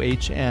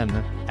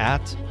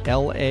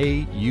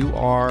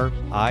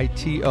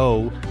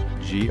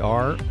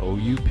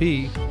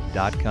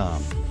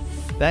JOHN@LAURITOGROUP.com.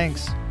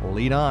 Thanks.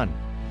 Lead on.